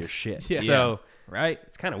dig through your shit. Yeah. So Right?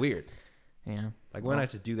 it's kind of weird. Yeah. Like why not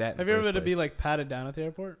just do that? Have you ever been to be like patted down at the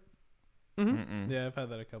airport? Mm-mm. Yeah, I've had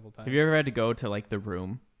that a couple times. Have you ever had to go to like the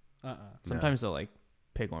room? Uh-uh. Sometimes they'll like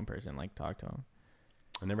pick one person, like talk to them.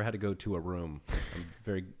 I never had to go to a room. I'm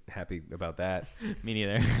very happy about that. Me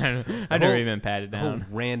neither. I've never even patted The whole down.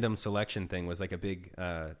 random selection thing was like a big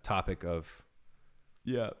topic of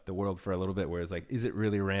the world for a little bit, where it's like, is it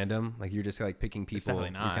really random? Like you're just like picking people. definitely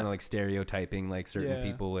You're not. kind of like stereotyping like certain Yeah.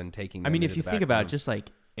 people and taking. I them mean, into if you the think back about room. it, just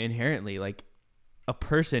like inherently, like a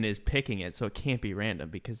person is picking it, so it can't be random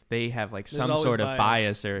because they have like There's some always sort of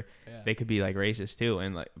bias, or Yeah. they could be like racist too,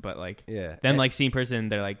 and like, but like yeah, then like seeing person,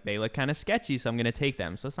 they're like they look kind of sketchy, so I'm gonna take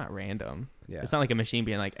them. So it's not random. yeah, It's not like a machine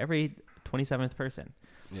being like every 27th person.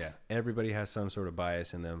 yeah. Everybody has some sort of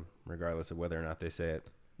bias in them, regardless of whether or not they say it.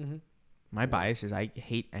 Mm-hmm. My bias is I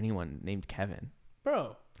hate anyone named Kevin.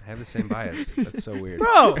 Bro. I have the same bias. That's so weird.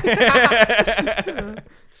 Bro.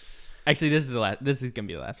 Actually, this is gonna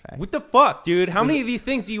be the last fact. What the fuck, dude? How many of these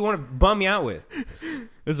things do you want to bum me out with?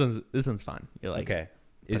 This one's fun. You're like, Okay.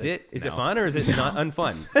 Is it's- it no. fun or is it not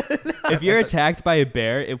unfun? if you're attacked by a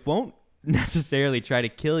bear, it won't necessarily try to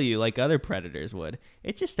kill you like other predators would.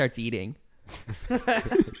 It just starts eating. So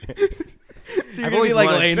you're I've gonna always be like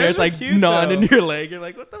wanted- laying there, it's Bears are like cute, gnawing in though. your leg. You're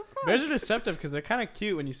like, what the fuck? Bears are deceptive because they're kind of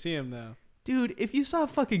cute when you see them, though. Dude, if you saw a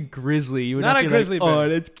fucking grizzly, you would Not not a be grizzly like, oh, bear.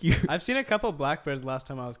 that's cute. I've seen a couple black bears the last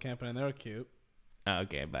time I was camping, and they were cute. Oh,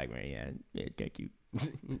 okay, blackberry, yeah, it's kind of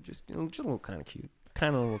cute. just a little kind of cute.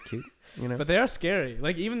 Kind of a little cute, you know? But they are scary.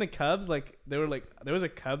 Like, even the cubs, like, they were like, there was a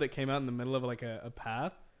cub that came out in the middle of like a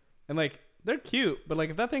path, and like, they're cute, but like,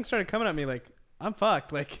 if that thing started coming at me, like, I'm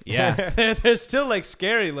fucked. Like, Yeah. they're still like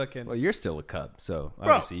scary looking. Well, you're still a cub, so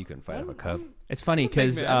Bro. obviously you couldn't fight off a cub. It's funny I'm a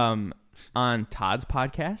big because man. on Todd's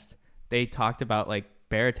podcast, they talked about like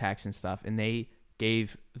bear attacks and stuff, and they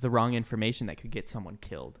gave the wrong information that could get someone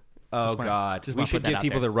killed. Oh, Just wanna- God. just We wanna should put that give out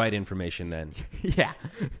people there. the right information then. Yeah.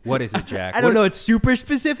 What is it, Jack? I don't know. It's super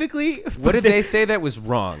specifically. What did they say that was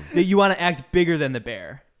wrong? That you want to act bigger than the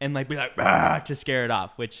bear and like be like "Rah," to scare it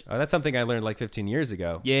off. Which Oh, that's something I learned like 15 years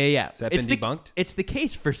ago. yeah. Has that It's been the- debunked? It's the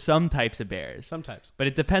case for some types of bears. Sometimes. But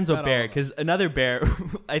it depends Not what all bear, of them. because another bear,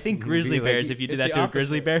 I think You'd grizzly be like- bears, if you did it's that the to a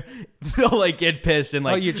grizzly opposite. bear, they'll like get pissed and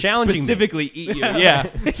like you're challenging me. specifically eat you. Yeah.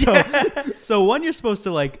 So one you're supposed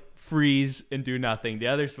to like freeze and do nothing. The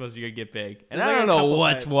other's supposed to get big. And There's I like don't a know couple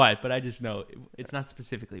what's types. what, but I just know it's not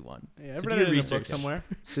specifically one. Yeah, So I've do read your it in a book research. somewhere.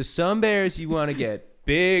 So some bears you want to get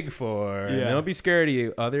big for, and Yeah. they'll be scared of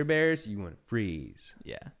you. Other bears you want to freeze.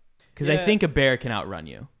 Yeah. Because I Yeah. think a bear can outrun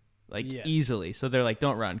you like Yes. easily. So they're like,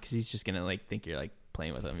 don't run because he's just going to like think you're like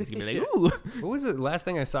playing with him. He's going to be like, ooh. What was it? Last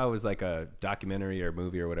thing I saw was like a documentary or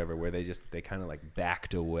movie or whatever where they kind of like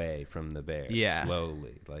backed away from the bear. Yeah.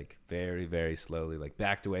 Slowly. Like very, very slowly. Like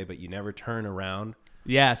backed away, but you never turn around.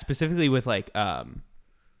 Yeah, specifically with like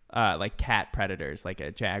cat predators, like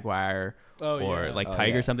a jaguar Oh, or yeah. like Oh,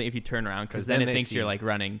 tiger yeah. or something. If you turn around, 'Cause because then then it they thinks see- you're like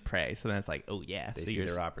running prey. So then it's like, oh yeah, They so see you're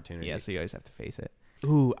their opportunity. yeah, so you always have to face it.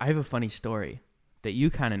 Ooh, I have a funny story that you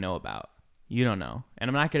kind of know about. You don't know, and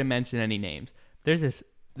I'm not gonna mention any names. There's this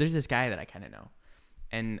guy that I kind of know,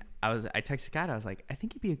 and I texted Scott. I was like, I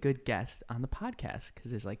think he'd be a good guest on the podcast because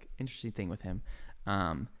there's like interesting thing with him.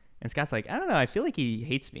 And Scott's like, I don't know, I feel like he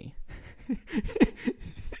hates me.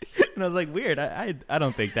 And I was like, weird. I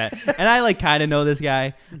don't think that. And I like kind of know this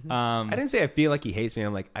guy. I didn't say I feel like he hates me.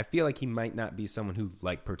 I'm like, I feel like he might not be someone who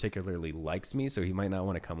like particularly likes me, so he might not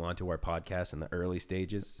want to come onto our podcast in the early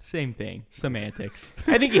stages. Same thing. Semantics.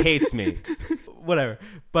 I think he hates me. Whatever.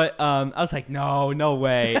 But I was like, no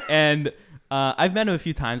way. And I've met him a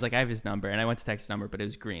few times. Like I have his number, and I went to text his number, but it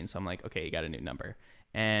was green. So I'm like, okay, you got a new number.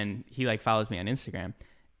 And he like follows me on Instagram,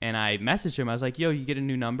 and I messaged him. I was like, yo, you get a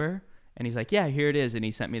new number? And he's like, yeah, here it is. And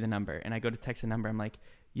he sent me the number, and I go to text the number. I'm like,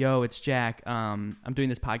 yo, it's Jack. I'm doing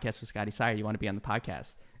this podcast with Scotty Sire. You want to be on the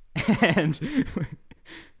podcast? And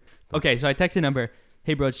okay, so I text the number.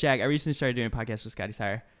 Hey, bro, it's Jack. I recently started doing a podcast with Scotty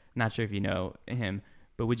Sire. Not sure if you know him,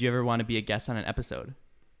 but would you ever want to be a guest on an episode?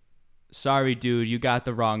 Sorry, dude, you got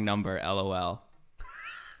the wrong number, LOL.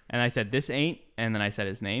 And I said, this ain't. And then I said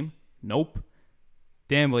his name. Nope.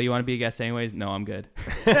 Damn, well, you want to be a guest anyways? No, I'm good.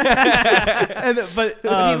 But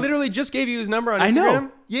he literally just gave you his number on Instagram? I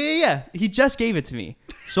know. Yeah. He just gave it to me.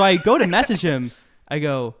 So I go to message him. I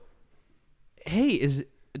go, hey,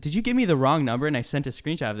 did you give me the wrong number? And I sent a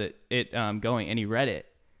screenshot of it going, and he read it.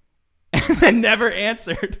 And then never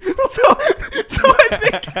answered. So I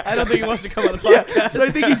think I don't think he wants to come on the podcast. yeah, so I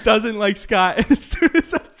think he doesn't like Scott. And as soon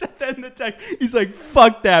as I said that in the text, he's like,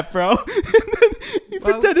 "Fuck that, bro." And then he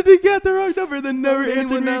pretended he got the wrong number, and then never answered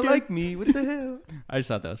Anyone me not again. like me? What the hell? I just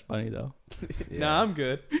thought that was funny though. Nah, I'm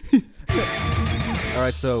good. All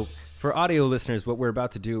right, so For audio listeners, what we're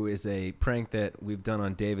about to do is a prank that we've done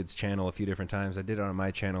on David's channel a few different times. I did it on my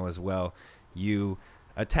channel as well. You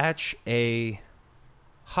attach a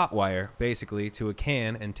hot wire, basically, to a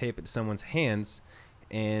can and tape it to someone's hands,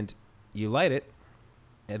 and you light it,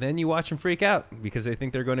 and then you watch them freak out because they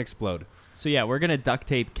think they're going to explode. So yeah, we're gonna duct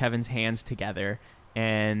tape Kevin's hands together,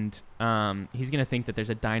 and he's gonna think that there's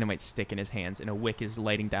a dynamite stick in his hands, and a wick is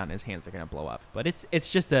lighting down, and his hands are gonna blow up. But it's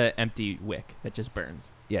just an empty wick that just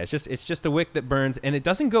burns. Yeah, it's just a wick that burns, and it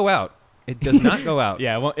doesn't go out. It does not go out.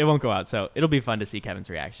 Yeah, it won't go out. So it'll be fun to see Kevin's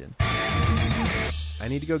reaction. I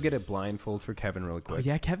need to go get a blindfold for Kevin really Oh quick.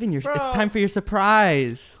 yeah, Kevin, it's time for your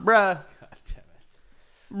surprise. Bruh. God damn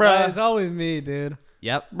it. Bruh. It's always me, dude.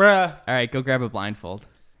 Yep. Bruh. All right, go grab a blindfold.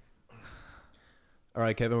 All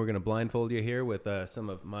right, Kevin, we're going to blindfold you here with some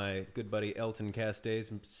of my good buddy Elton Castay's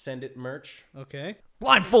Send It merch. Okay.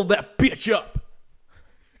 Blindfold that bitch up.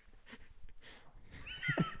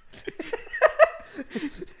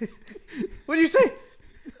 What'd you say?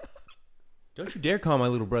 Don't you dare call my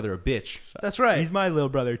little brother a bitch. That's right. He's my little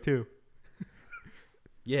brother too.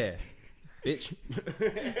 Yeah, bitch.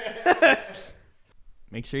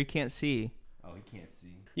 Make sure you can't see. Oh, he can't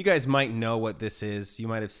see. You guys might know what this is. You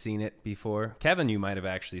might have seen it before. Kevin, you might have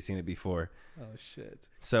actually seen it before. Oh shit.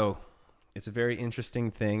 So it's a very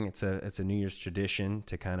interesting thing. It's a New Year's tradition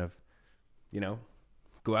to kind of,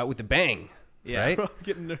 go out with a bang. Yeah. Right? Bro, I'm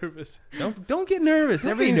getting nervous. Don't get nervous.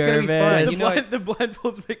 Don't be Everything's gonna be fine. nervous. The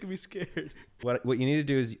blindfold's making me scared. What you need to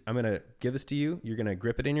do is I'm gonna give this to you. You're gonna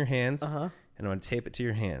grip it in your hands, Uh-huh. and I'm gonna tape it to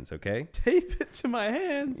your hands. Okay? Tape it to my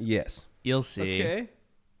hands. Yes. You'll see. Okay.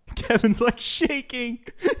 Kevin's like shaking.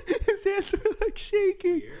 His hands are like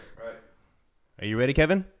shaking. Are you ready,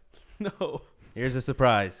 Kevin? No. Here's a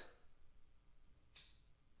surprise.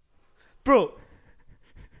 Bro.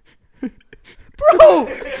 Bro!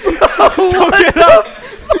 Don't get up!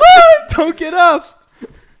 Don't get up!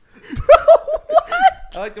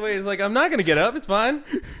 I like the way he's like, I'm not gonna get up. It's fine.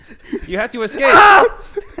 You have to escape.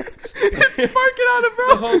 It's sparking on him, The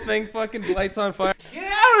bro. whole thing fucking lights on fire.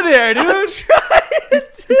 Get out of there, dude. I'm trying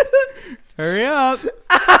to. Hurry up.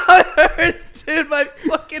 It hurts, dude. My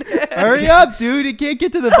fucking head. Hurry up, dude. You can't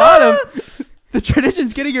get to the bottom. The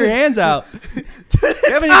tradition's getting your hands out.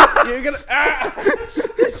 Kevin, you're gonna.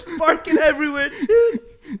 It's sparking everywhere, dude.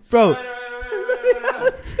 Bro,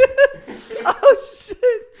 Oh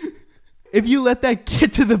shit. if you let that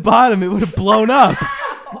get to the bottom, it would have blown up.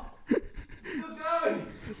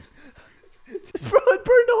 Bro, it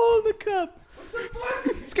burned a hole in the cup.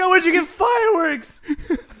 Scott, where'd you get fireworks?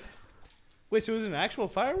 Wait, so it was an actual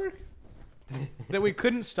firework? That we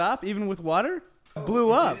couldn't stop even with water?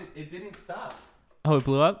 Blew up. It didn't stop. Oh, it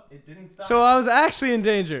blew up? It didn't stop. So I was actually in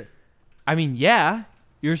danger. I mean, yeah.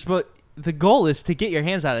 You're supposed. The goal is to get your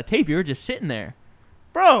hands out of tape. You were just sitting there.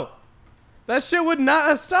 Bro, that shit would not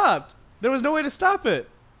have stopped. There was no way to stop it.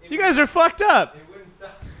 You guys are fucked up. It wouldn't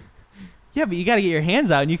stop. Yeah, but you got to get your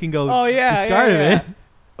hands out and you can go Oh, yeah, the start yeah, of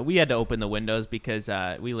it. We had to open the windows because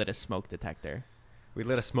we lit a smoke detector. We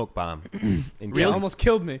lit a smoke bomb. In It almost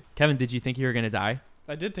killed me. Kevin, did you think you were going to die?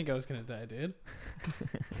 I did think I was going to die, dude.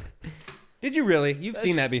 Did you really? You've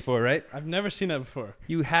seen that before, right? I've never seen that before.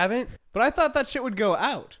 You haven't? But I thought that shit would go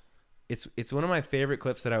out. It's one of my favorite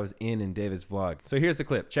clips that I was in David's vlog. So here's the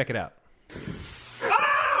clip. Check it out.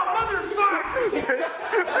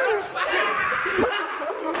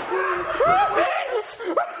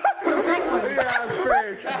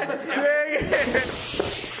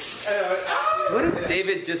 What if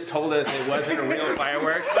David just told us it wasn't a real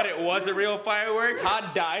firework, but it was a real firework?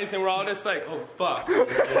 Todd dies, and we're all just like, oh, fuck.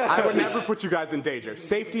 I would never put you guys in danger.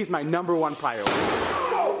 Safety is my number one priority.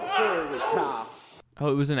 Oh,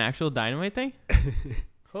 it was an actual dynamite thing?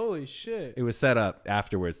 Holy shit. It was set up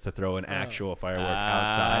afterwards to throw an actual firework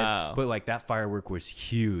outside. But like that firework was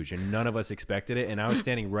huge and none of us expected it. And I was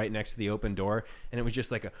standing right next to the open door and it was just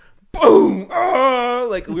like a boom. Oh!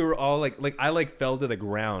 Like we were all like I fell to the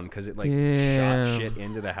ground because it like Damn. shot shit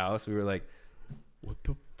into the house. We were like, what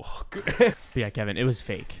the fuck? But yeah, Kevin, it was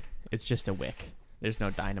fake. It's just a wick. There's no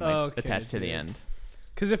dynamite Okay, attached to the dude. end.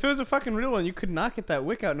 Because if it was a fucking real one, you could not get that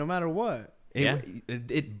wick out no matter what.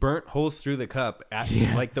 It burnt holes through the cup.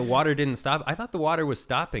 Yeah. Like the water didn't stop. I thought the water was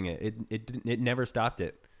stopping it. It never stopped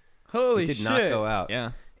it. Holy It did shit. not go out.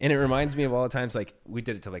 Yeah. And it reminds me of all the times like we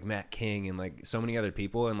did it to like Matt King and like so many other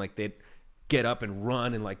people and like they'd get up and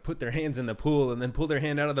run and like put their hands in the pool and then pull their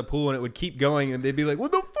hand out of the pool and it would keep going and they'd be like,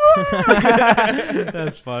 what the fuck?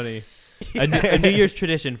 That's funny. A New Year's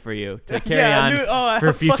tradition for you to carry on I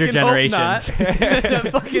for future fucking hope generations. not.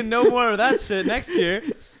 Fucking no more of that shit next year.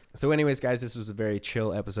 So anyways, guys, this was a very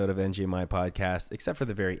chill episode of NGMI podcast, except for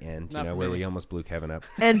the very end, Not for where me. we almost blew Kevin up.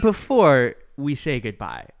 And before we say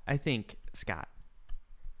goodbye, I think, Scott,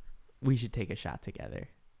 we should take a shot together.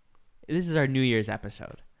 This is our New Year's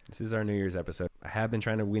episode. This is our New Year's episode. I have been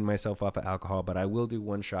trying to wean myself off of alcohol, but I will do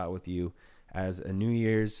one shot with you as a New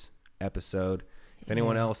Year's episode. If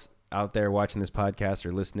anyone else out there watching this podcast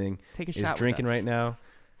or listening Take a is shot with drinking us. right now,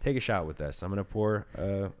 take a shot with us. I'm going to pour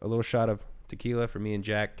a little shot of tequila for me and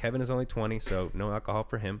Jack. Kevin is only 20, so no alcohol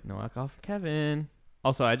for him. No alcohol for Kevin.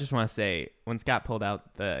 Also, I just want to say, when Scott pulled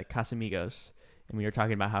out the Casamigos, and we were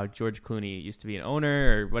talking about how George Clooney used to be an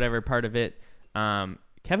owner or whatever part of it,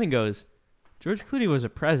 Kevin goes, George Clooney was a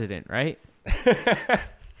president, right?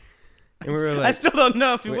 And we were like, I still don't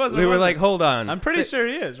know if he we, was. Or we were wasn't. like, hold on. I'm pretty sure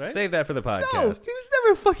he is, right? Save that for the podcast. No, he was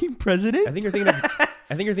never a fucking president. I think you're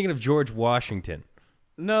thinking of George Washington.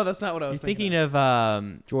 No, that's not what I You're was thinking of.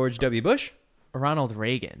 of George W. Bush? Ronald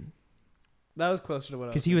Reagan, That was closer to what I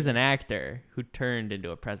was. because he was an actor who turned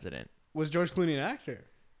into a president. Was George Clooney an actor?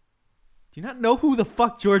 Do you not know who the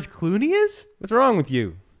fuck George Clooney is? What's wrong with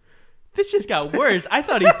you? This just got worse. I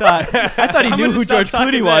thought he I'm knew gonna who stop George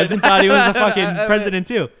talking Clooney was then. and thought he was a fucking president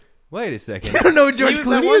too. Wait a second. You don't know who George he was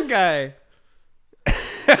Clooney that one is? guy.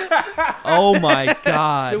 Oh my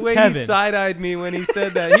god, The way Kevin! he side-eyed me when he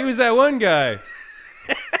said that. He was that one guy.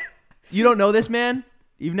 You don't know this man?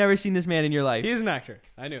 You've never seen this man in your life. He's an actor.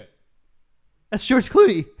 I knew it. That's George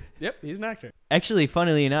Clooney. Yep, he's an actor. Actually,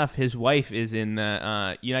 funnily enough, his wife is in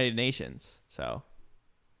the United Nations, so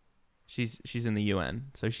she's in the UN,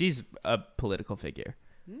 so she's a political figure.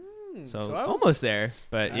 So I was- almost there,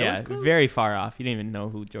 but I yeah, was close. very far off. You didn't even know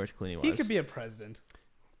who George Clooney was. He could be a president.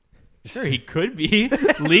 Sure, he could be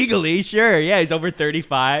legally. Sure, yeah, he's over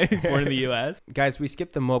 35, born in the U.S. Guys, we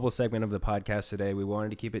skipped the mobile segment of the podcast today. We wanted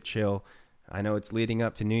to keep it chill. I know it's leading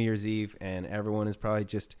up to New Year's Eve, and everyone is probably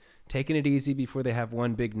just taking it easy before they have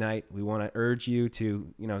one big night. We want to urge you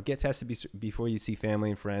to, get tested before you see family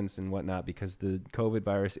and friends and whatnot, because the COVID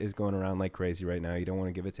virus is going around like crazy right now. You don't want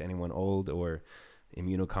to give it to anyone old or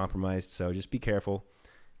immunocompromised, so just be careful.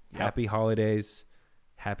 Yep. Happy holidays,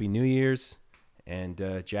 happy New Year's, and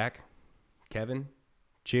Jack, Kevin,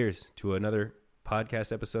 cheers to another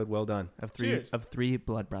podcast episode. Well done. of Cheers. three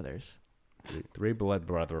blood brothers. Three blood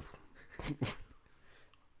brothers.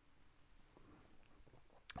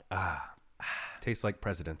 Tastes like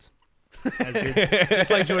presidents. Just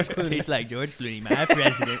like George Clooney. Tastes like George Clooney, my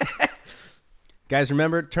president. Guys,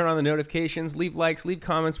 remember, turn on the notifications, leave likes, leave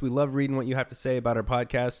comments. We love reading what you have to say about our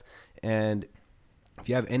podcast. And if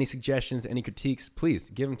you have any suggestions, any critiques, please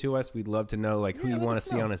give them to us. We'd love to know who you let want to us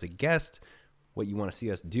see know. on as a guest, what you want to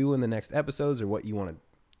see us do in the next episodes, or what you want to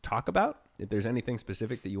talk about. If there's anything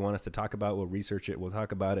specific that you want us to talk about, we'll research it. We'll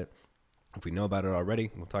talk about it. If we know about it already,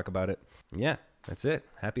 we'll talk about it. Yeah, that's it.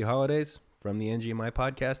 Happy holidays from the NGMI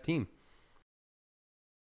podcast team.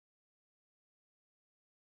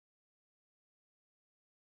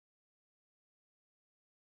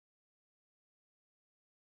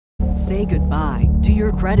 Say goodbye to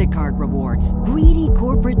your credit card rewards. Greedy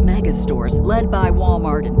corporate mega stores, led by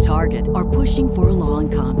Walmart and Target, are pushing for a law in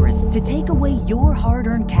Congress to take away your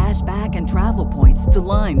hard-earned cash back and travel points to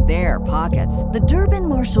line their pockets. The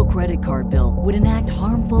Durbin-Marshall credit card bill would enact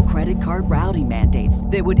harmful credit card routing mandates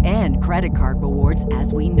that would end credit card rewards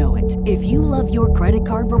as we know it. If you love your credit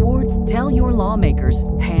card rewards, tell your lawmakers,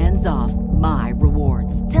 hands off my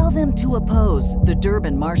rewards. Tell them to oppose the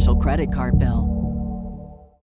Durbin-Marshall credit card bill.